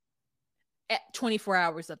not at 24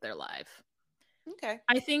 hours of their life. Okay.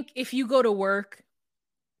 I think if you go to work,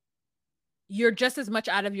 you're just as much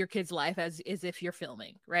out of your kid's life as if you're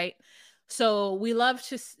filming, right? So we love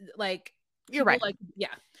to like. You're right. Like,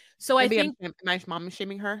 yeah. So maybe I think am I mom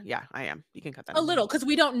shaming her? Yeah, I am. You can cut that a little because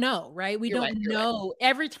we don't know, right? We don't know. Right.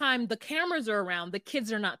 Every time the cameras are around, the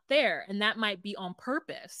kids are not there, and that might be on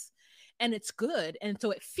purpose, and it's good, and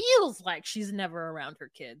so it feels like she's never around her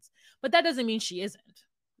kids, but that doesn't mean she isn't.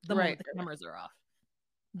 The moment the cameras are off,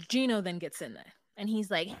 Gino then gets in there, and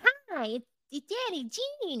he's like, "Hi, it's Daddy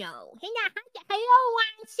Gino. Hello,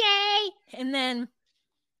 Fiancé." And then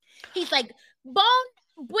he's like, "Bon."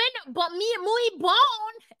 Bueno, but me muy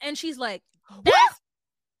bon. And she's like,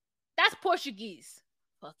 that's Portuguese.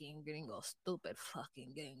 Fucking gringo, stupid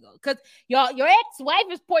fucking gringo. Because your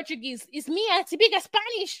ex-wife is Portuguese. It's me, I speak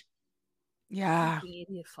Spanish. Yeah.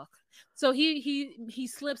 Idiot fuck. So he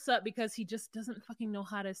slips up because he just doesn't fucking know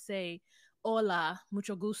how to say hola,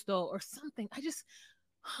 mucho gusto, or something.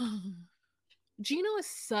 Gino is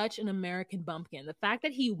such an American bumpkin. The fact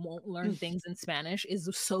that he won't learn things in Spanish is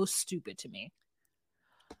so stupid to me.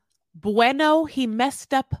 Bueno, he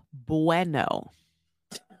messed up bueno.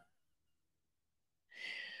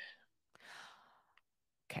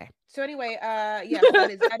 Okay. So anyway, yes,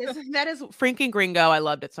 that is freaking gringo. I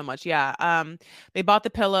loved it so much. Yeah. They bought the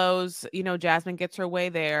pillows, Jasmine gets her way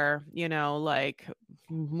there, like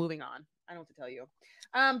moving on. I don't know what to tell you.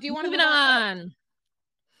 Do you want to move on?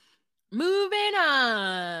 Moving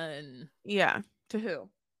on. Yeah. To who?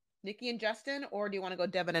 Nikki and Justin, or do you want to go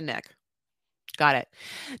Devin and Nick? Got it.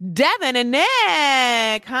 Devin and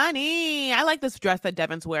Nick, honey. I like this dress that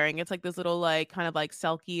Devin's wearing. It's like this little like kind of like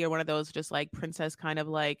Selkie or one of those just like princess kind of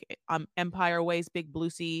like Empire waist, big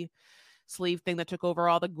bluesy sleeve thing that took over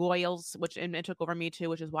all the goyles, and it took over me too,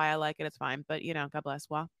 which is why I like it. It's fine. But God bless.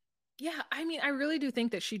 Well. Yeah, I mean, I really do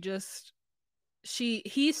think that she just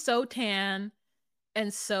he's so tan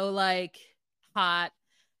and so like hot,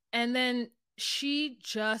 and then she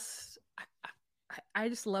just I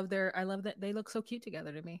just love I love that they look so cute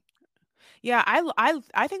together to me. Yeah,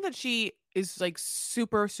 I think that she is like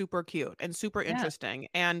super super cute and super Yeah, interesting,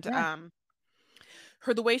 and yeah.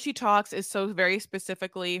 her the way she talks is so very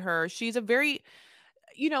specifically her. She's a very,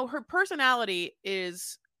 her personality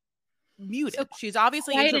is So muted. She's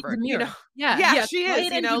obviously quiet and introvert, demure. Yeah, Yeah, yeah, she is,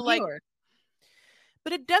 quiet and like, demure.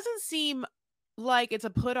 but it doesn't seem like it's a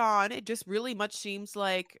put on. It just really much seems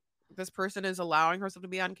like this person is allowing herself to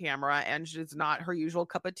be on camera and it's not her usual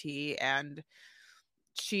cup of tea. And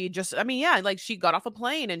she just, I mean, yeah, like she got off a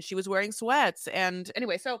plane and she was wearing sweats. And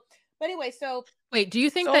anyway, so Wait, do you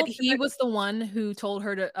think that Soul he was the one who told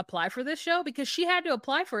her to apply for this show? Because she had to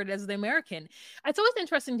apply for it as the American. It's always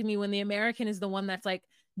interesting to me when the American is the one that's like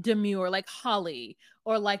demure, like Holly,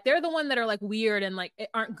 or like they're the one that are like weird and like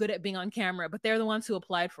aren't good at being on camera, but they're the ones who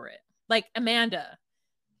applied for it. Like Amanda.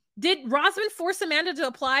 Did Rosamund force Amanda to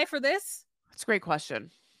apply for this? It's a great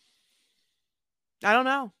question. I don't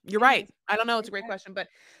know. You're Yeah, right. I don't know. It's a great question. But,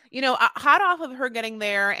 hot off of her getting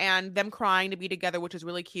there and them crying to be together, which is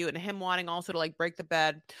really cute, and him wanting also to like break the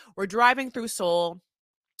bed. We're driving through Seoul.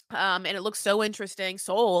 And it looks so interesting.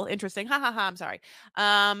 Seoul, interesting. Ha ha ha. I'm sorry.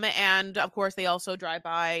 And of course, they also drive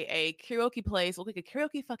by a karaoke place, look like a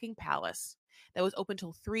karaoke fucking palace that was open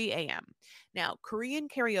till 3 a.m. Now, Korean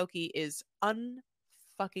karaoke is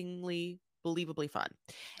unfuckingly believably fun.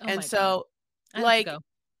 Oh And my God. so, I have to like, go.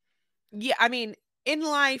 yeah, I mean, in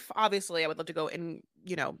life, obviously, I would love to go in,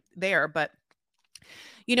 there, but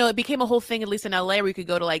it became a whole thing, at least in LA, where you could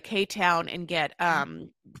go to like K-Town and get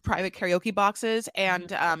private karaoke boxes. And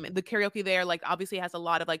the karaoke there, like, obviously has a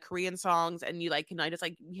lot of like Korean songs, and you like can I just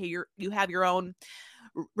like you have your own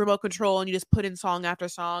remote control, and you just put in song after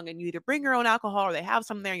song, and you either bring your own alcohol or they have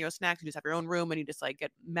some there, snacks, you just have your own room, and you just like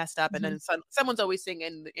get messed up, and then someone's always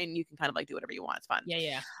singing, and you can kind of like do whatever you want. It's fun. Yeah,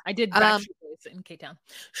 yeah. I did Backstreet Boys in K-Town.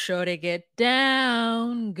 Shorty get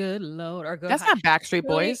down, good Lord, or go That's high. not Backstreet Shorty,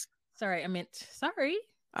 Boys. sorry.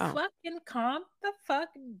 Oh, Fucking calm the fuck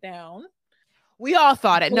down. we all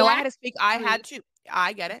thought it. No, I had Black to speak. I had Street. to.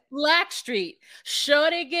 I get it. Blackstreet.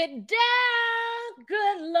 Shorty get down,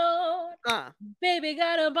 good Lord. Baby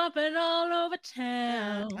got a bumping all over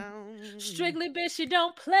town. Strictly bitch, you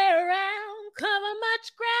don't play around. Cover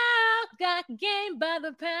much ground. Got game by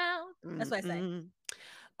the pound. That's what I say.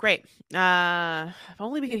 Great. If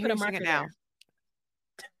only we could hear Put a you sing it marker now.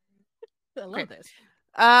 there. I love this.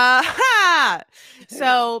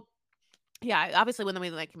 So yeah, obviously when the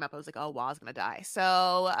movie like came up, I was like, oh, Wa's gonna die.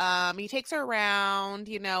 So he takes her around,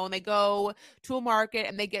 and they go to a market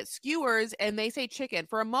and they get skewers and they say chicken.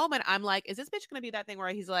 For a moment, I'm like, is this bitch gonna be that thing where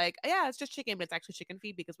he's like, yeah, it's just chicken, but it's actually chicken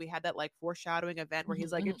feed, because we had that like foreshadowing event where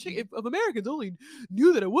he's like, if Americans only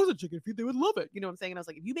knew that it wasn't chicken feed, they would love it. You know what I'm saying? And I was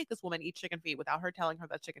like, if you make this woman eat chicken feed without her telling her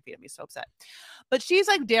that's chicken feed, I'd be so upset. But she's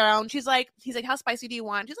like down. He's like, how spicy do you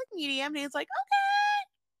want? She's like, medium. And he's like, okay.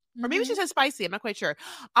 Or maybe she says spicy. I'm not quite sure.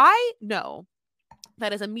 I know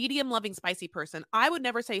that as a medium loving spicy person, I would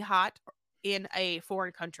never say hot in a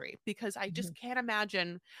foreign country, because I just can't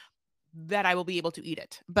imagine that I will be able to eat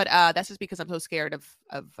it. But that's just because I'm so scared of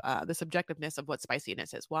the subjectiveness of what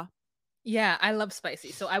spiciness is. What? Yeah, I love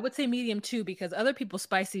spicy. So I would say medium too, because other people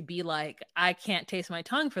spicy be like, I can't taste my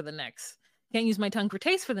tongue can't use my tongue for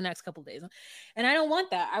taste for the next couple days. And I don't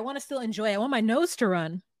want that. I want to still enjoy. I want my nose to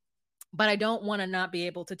run, but I don't want to not be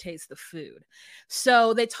able to taste the food.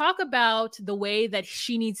 So they talk about the way that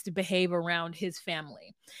she needs to behave around his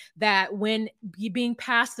family, that when being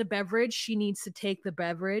passed the beverage, she needs to take the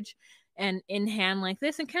beverage and in hand like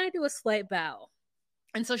this and kind of do a slight bow.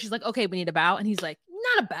 And so she's like, okay, we need a bow. And he's like,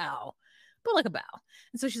 not a bow, but like a bow.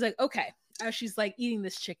 And so she's like, okay. She's like eating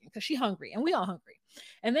this chicken because she's hungry and we all hungry.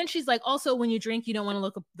 And then she's like, also, when you drink, you don't want to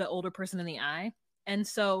look the older person in the eye. And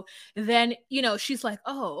so then, she's like,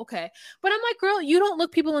 oh, okay. But I'm like, girl, you don't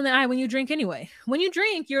look people in the eye when you drink anyway. When you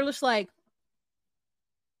drink, you're just like,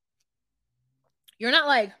 you're not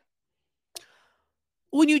like.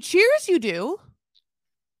 When you cheers, you do.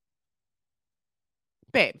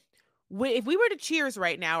 Babe, if we were to cheers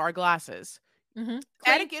right now, our glasses,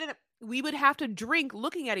 etiquette, we would have to drink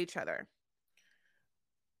looking at each other.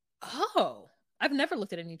 Oh, I've never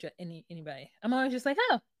looked at anybody. I'm always just like,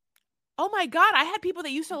 oh my God, I had people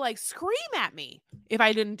that used to like scream at me if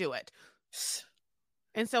I didn't do it.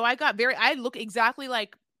 And so I look exactly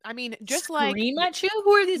like, I mean, just scream at you?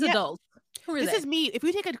 Who are these adults? Who are this they? is me. If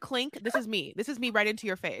we take a clink, this is me. This is me right into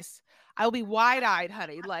your face. I will be wide-eyed,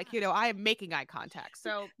 honey. Like, I am making eye contact.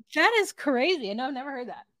 So that is crazy. No, I've never heard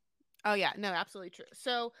that. Oh yeah, no, absolutely true.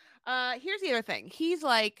 So here's the other thing. He's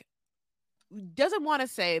like, doesn't want to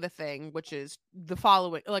say the thing, which is the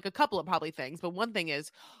following, like a couple of probably things, but one thing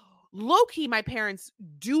is low key, my parents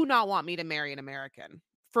do not want me to marry an American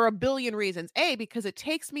for a billion reasons. A, because it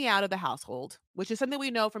takes me out of the household, which is something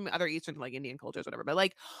we know from other Eastern, like Indian cultures, whatever. But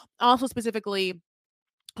like also specifically,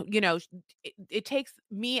 it takes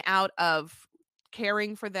me out of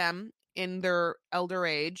caring for them in their elder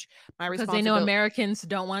age. My Because they know responsibility. Americans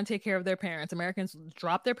don't want to take care of their parents. Americans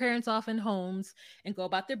drop their parents off in homes and go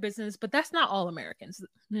about their business, but that's not all Americans,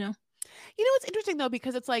 you know? It's interesting though,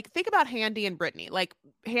 because it's like, think about Handy and Brittany. Like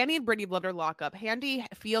Handy and Brittany loved her lockup. Handy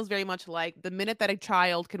feels very much like the minute that a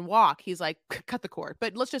child can walk, he's like, cut the cord.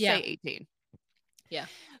 But let's just say 18. Yeah.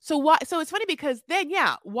 So why? So it's funny because then,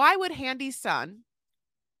 why would Handy's son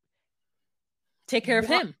take care of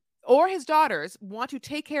him or his daughters want to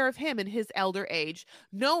take care of him in his elder age,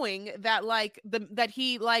 knowing that that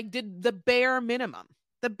he like did the bare minimum?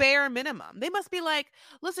 The bare minimum. They must be like,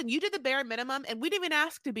 listen, you did the bare minimum and we didn't even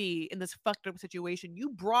ask to be in this fucked up situation.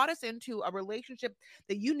 You brought us into a relationship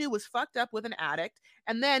that you knew was fucked up with an addict.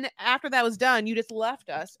 And then after that was done, you just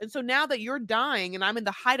left us. And so now that you're dying and I'm in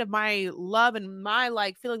the height of my love and my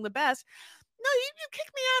like feeling the best, no, you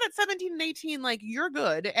kicked me out at 17 and 18. Like, you're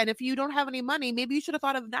good. And if you don't have any money, maybe you should have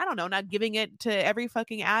thought of, I don't know, not giving it to every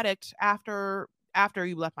fucking addict after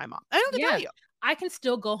you left my mom. I don't know what to tell you. I can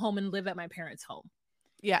still go home and live at my parents' home.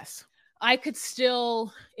 Yes. I could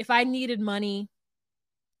still, if I needed money,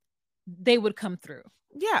 they would come through.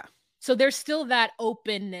 Yeah. So there's still that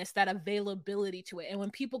openness, that availability to it. And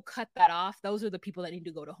when people cut that off, those are the people that need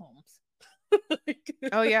to go to homes.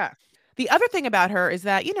 Oh, yeah. The other thing about her is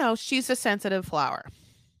that, she's a sensitive flower.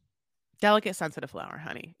 Delicate, sensitive flower,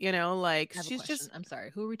 honey. Like, she's just... I'm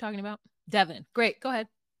sorry. Who are we talking about? Devin. Great. Go ahead.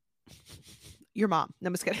 Your mom. No,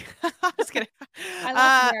 I'm just kidding. I'm just kidding. I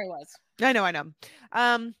lost where I was. I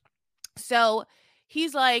know. So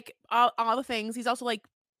he's like, all the things. He's also like,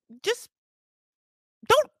 just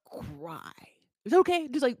don't cry. Is it okay?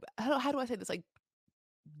 Just like, how do I say this? Like,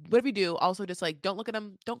 whatever you do, also just like, don't look at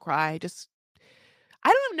him. Don't cry. Just... I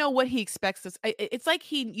don't even know what he expects this. It's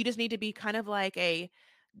like you just need to be kind of like a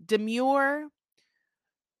demure.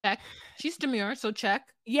 Check. She's demure, so check.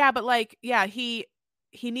 Yeah, but like, he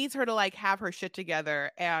needs her to like have her shit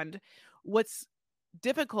together. And what's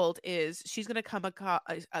difficult is she's going to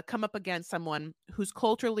come up against someone who's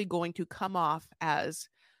culturally going to come off as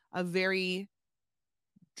a very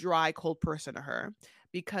dry, cold person to her,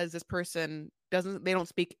 because this person they don't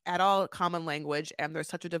speak at all common language, and there's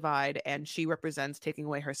such a divide, and she represents taking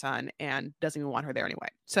away her son and doesn't even want her there anyway.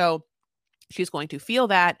 So she's going to feel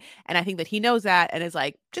that, and I think that he knows that and is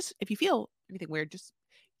like, just if you feel anything weird, just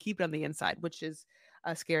keep it on the inside, which is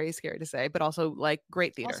scary to say, but also like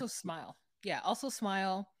great theater. Also smile. Yeah, also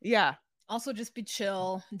smile. Yeah. Also just be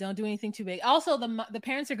chill. Don't do anything too big. Also, the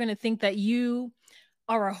parents are going to think that you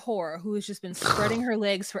are a whore who has just been spreading her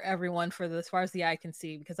legs for everyone for as far as the eye can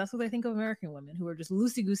see, because that's what they think of American women, who are just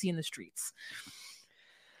loosey-goosey in the streets.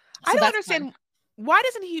 So I don't understand fun. Why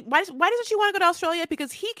doesn't she want to go to Australia?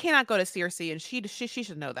 Because he cannot go to CRC, and she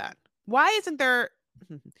should know that. Why isn't there...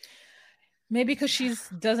 Maybe because she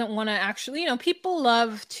doesn't want to actually, people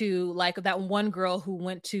love to, like that one girl who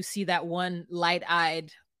went to see that one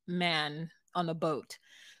light-eyed man on the boat.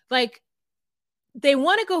 Like, they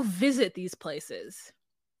want to go visit these places,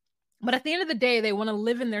 but at the end of the day, they want to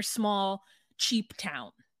live in their small, cheap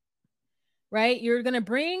town, right? You're going to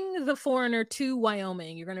bring the foreigner to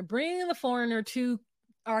Wyoming. You're going to bring the foreigner to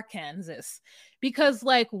Arkansas, because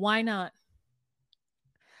like, why not?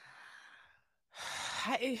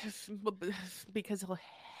 Because he'll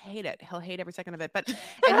hate it. He'll hate every second of it. But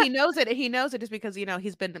and he knows it. He knows it just because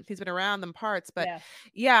he's been around them parts. But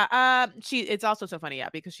it's also so funny,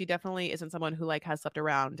 because she definitely isn't someone who like has slept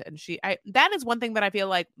around. And that is one thing that I feel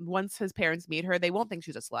like once his parents meet her, they won't think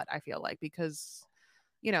she's a slut. I feel like, because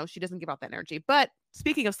she doesn't give off that energy. But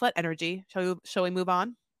speaking of slut energy, shall we move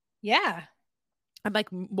on? Yeah. I'm like,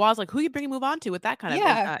 Waz, like, who you bringing move on to with that kind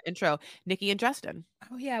of intro? Nikki and Justin.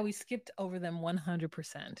 Oh yeah, we skipped over them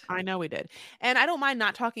 100%. I know we did, and I don't mind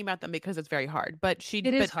not talking about them because it's very hard. But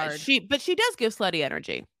it is hard. She does give slutty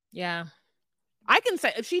energy. Yeah, I can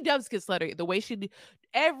say she does give slutty. The way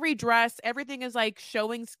every dress, everything is like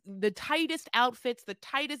showing the tightest outfits, the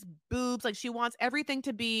tightest boobs. Like, she wants everything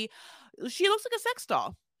to be. She looks like a sex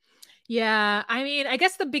doll. Yeah, I mean, I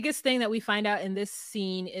guess the biggest thing that we find out in this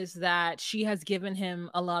scene is that she has given him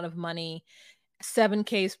a lot of money,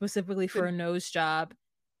 $7,000 specifically for a nose job.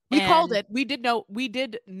 We called it. We did know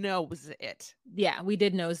it. Yeah, we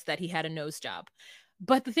did know that he had a nose job.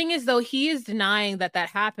 But the thing is, though, he is denying that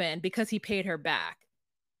happened because he paid her back.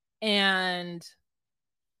 And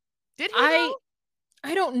did he?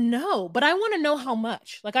 I don't know, but I want to know how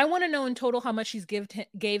much. Like, I want to know in total how much she's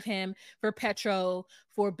gave him for petro,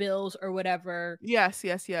 for bills, or whatever. Yes,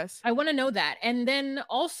 yes, yes. I want to know that. And then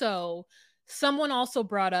also, someone also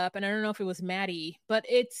brought up, and I don't know if it was Maddie, but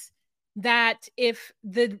it's that if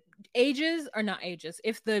the ages are not ages,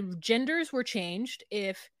 if the genders were changed,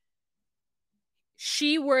 if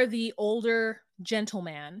she were the older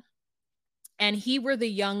gentleman and he were the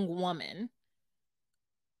young woman,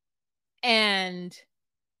 and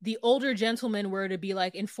the older gentleman were to be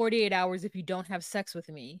like, in 48 hours, if you don't have sex with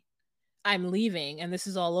me, I'm leaving and this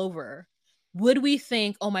is all over, would we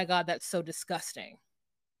think, oh my God, that's so disgusting?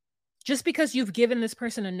 Just because you've given this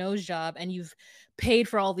person a nose job and you've paid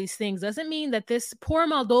for all these things doesn't mean that this poor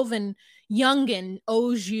Moldovan youngin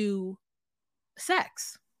owes you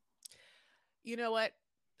sex. You know what?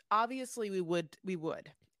 Obviously we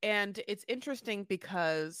would. And it's interesting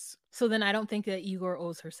because So then I don't think that Igor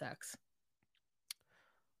owes her sex.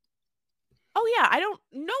 oh yeah,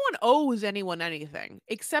 no one owes anyone anything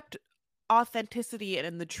except authenticity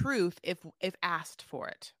and the truth if asked for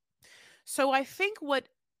it. So I think what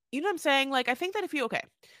you know what I'm saying? Like I think that if you okay,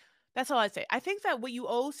 that's all I'd say. I think that what you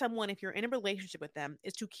owe someone if you're in a relationship with them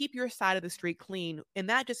is to keep your side of the street clean. And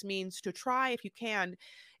that just means to try if you can,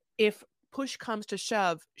 if push comes to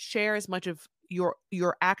shove, share as much of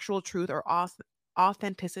your actual truth or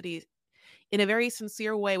authenticity in a very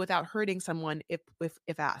sincere way without hurting someone if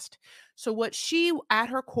asked. So what she at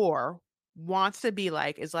her core wants to be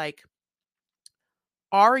like is like,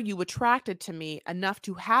 are you attracted to me enough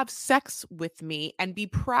to have sex with me and be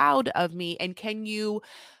proud of me? And can you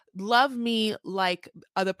love me like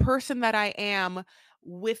the person that I am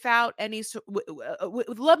without any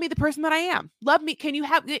love me the person that I am. Love me. Can you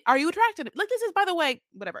have are you attracted? Like this is by the way,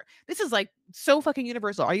 whatever. This is like so fucking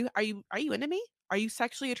universal. Are you into me? Are you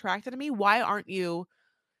sexually attracted to me? Why aren't you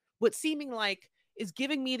what seeming like is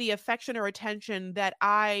giving me the affection or attention that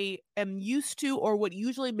I am used to or what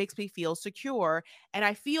usually makes me feel secure and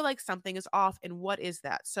I feel like something is off and what is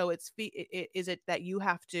that? So is it that you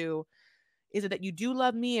have to is it that you do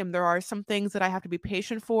love me and there are some things that I have to be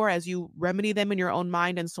patient for as you remedy them in your own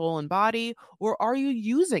mind and soul and body? Or are you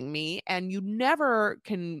using me and you never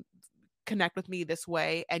can connect with me this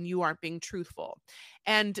way and you aren't being truthful?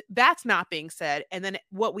 And that's not being said. And then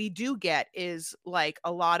what we do get is like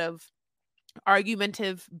a lot of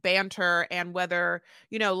argumentative banter and whether,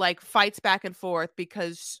 like fights back and forth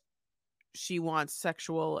because she wants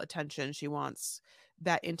sexual attention. She wants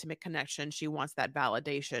that intimate connection. She wants that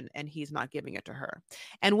validation, and he's not giving it to her.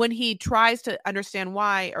 And when he tries to understand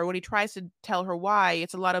why, or when he tries to tell her why,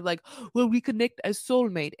 it's a lot of like, well, we connect as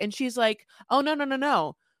soulmate. And she's like, oh, no, no, no,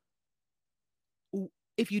 no.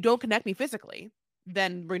 If you don't connect me physically,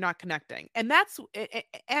 then we're not connecting. And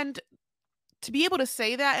and to be able to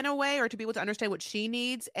say that in a way, or to be able to understand what she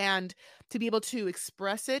needs and to be able to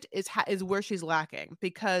express it is where she's lacking,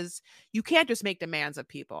 because you can't just make demands of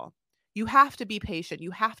people. You have to be patient.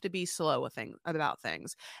 You have to be slow about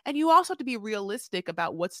things. And you also have to be realistic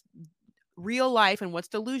about what's real life and what's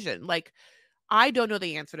delusion. Like, I don't know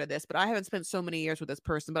the answer to this, but I haven't spent so many years with this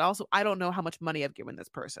person, but also I don't know how much money I've given this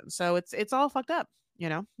person. So it's all fucked up,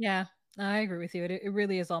 Yeah, I agree with you. It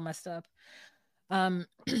really is all messed up.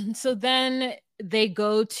 So then they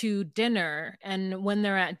go to dinner, and when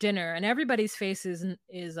they're at dinner, and everybody's face is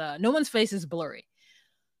no one's face is blurry.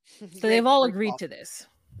 So they've all agreed to this.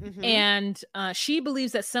 Mm-hmm. And she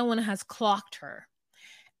believes that someone has clocked her.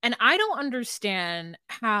 And I don't understand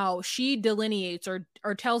how she delineates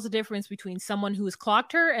or tells the difference between someone who has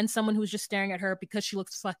clocked her and someone who's just staring at her because she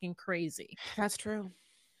looks fucking crazy. That's true.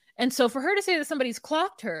 And so for her to say that somebody's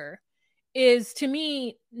clocked her is, to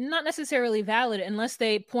me, not necessarily valid unless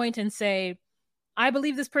they point and say, I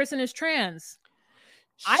believe this person is trans.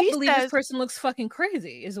 I believe this person looks fucking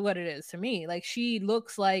crazy, is what it is to me. Like, she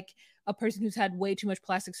looks like a person who's had way too much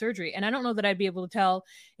plastic surgery. And I don't know that I'd be able to tell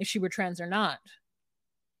if she were trans or not.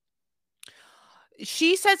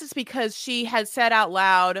 She says it's because she had said out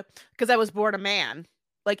loud, because I was born a man.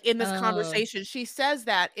 Like in this conversation, she says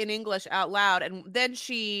that in English out loud. And then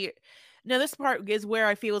now this part is where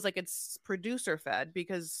I feel like it's producer fed,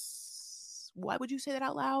 because why would you say that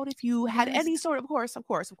out loud if you had any sort of course.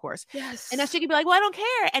 Yes. And now she could be like, well, I don't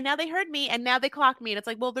care. And now they heard me and now they clocked me. And it's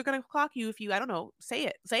like, well, they're going to clock you if you, I don't know,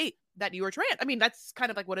 say that you were trans. I mean, that's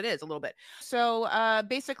kind of like what it is a little bit. So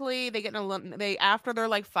basically they get after their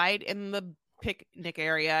like fight in the picnic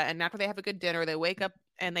area, and after they have a good dinner, they wake up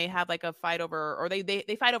and they have like a fight over, or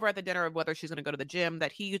they fight over at the dinner of whether she's going to go to the gym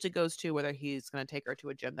that he usually goes to, whether he's going to take her to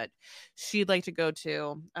a gym that she'd like to go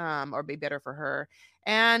to, or be better for her.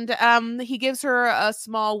 And he gives her a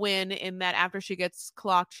small win in that after she gets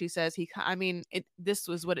clocked, she says this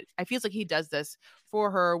was what I feels like he does this for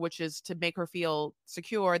her, which is to make her feel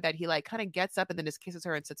secure, that he like kind of gets up and then just kisses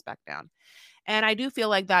her and sits back down. And I do feel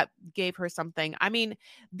like that gave her something. I mean,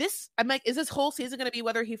 I'm like, is this whole season going to be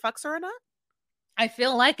whether he fucks her or not? I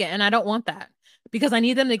feel like it, and I don't want that because I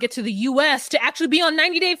need them to get to the US to actually be on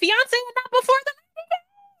 90 Day Fiancé and not before the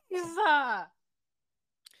 90 days.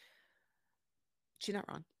 She's not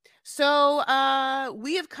wrong. So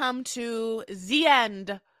we have come to the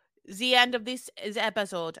end of this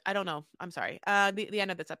episode. I don't know. I'm sorry. The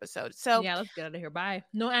end of this episode. So yeah, let's get out of here. Bye.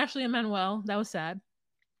 No Ashley and Manuel. That was sad.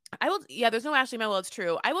 There's no Ashley Manuel. It's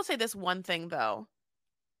true. I will say this one thing though.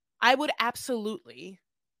 I would absolutely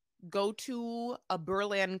go to a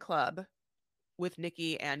Berlin club with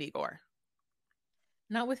Nikki and Igor.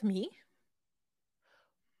 Not with me.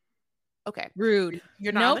 Okay. Rude.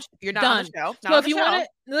 You're not. Nope. You're not done. on the show. So if you want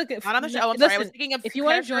to look, not on the show. I'm sorry. I was thinking of if you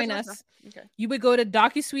want to join us, okay, you would go to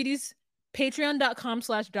DocuSweeties,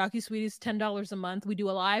 patreon.com/DocuSweeties, $10 a month. We do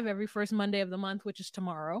a live every first Monday of the month, which is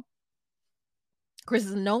tomorrow. Chris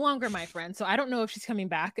is no longer my friend, so I don't know if she's coming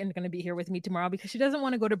back and going to be here with me tomorrow because she doesn't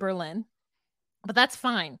want to go to Berlin. But that's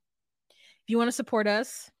fine. If you want to support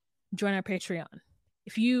us, join our Patreon.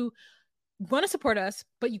 If you want to support us,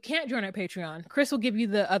 but you can't join our Patreon, Chris will give you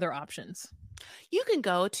the other options. You can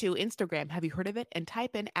go to Instagram, have you heard of it, and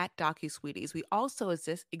type in @DocuSweeties. We also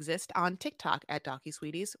exist on TikTok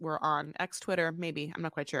 @DocuSweeties. We're on X, Twitter, maybe, I'm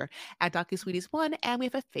not quite sure, @DocuSweeties1, and we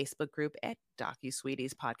have a Facebook group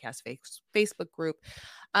 @DocuSweeties Podcast Facebook group.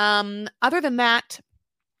 Other than that,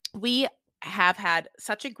 we have had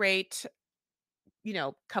such a great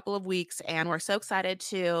couple of weeks, and we're so excited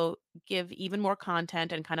to give even more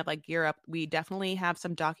content and kind of like gear up. We definitely have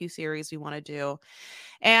some docu-series we want to do,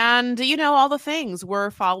 and all the things.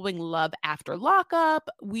 We're following Love After Lockup.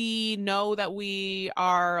 We know that we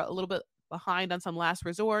are a little bit behind on some Last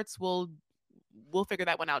Resorts. We'll figure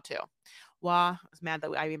that one out too. I was mad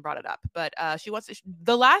that I even brought it up, but she wants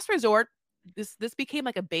The Last Resort. This became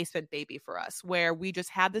like a basement baby for us, where we just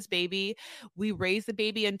had this baby. We raised the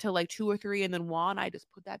baby until like 2 or 3, and then Juan, I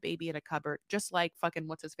just put that baby in a cupboard, just like fucking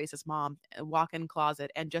what's his face's mom, walk-in closet,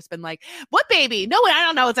 and just been like, what baby? No, I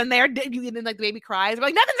don't know what's in there. And then like the baby cries. We're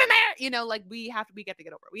like, nothing's in there. Like we get to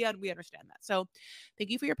get over it. We understand that. So thank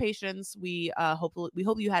you for your patience. We hope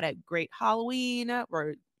you had a great Halloween.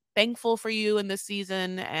 We're thankful for you in this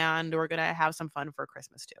season, and we're gonna have some fun for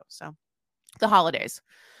Christmas too. So the holidays.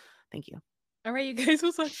 Thank you. All right, you guys,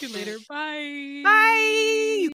 we'll talk to you later. Bye. Bye.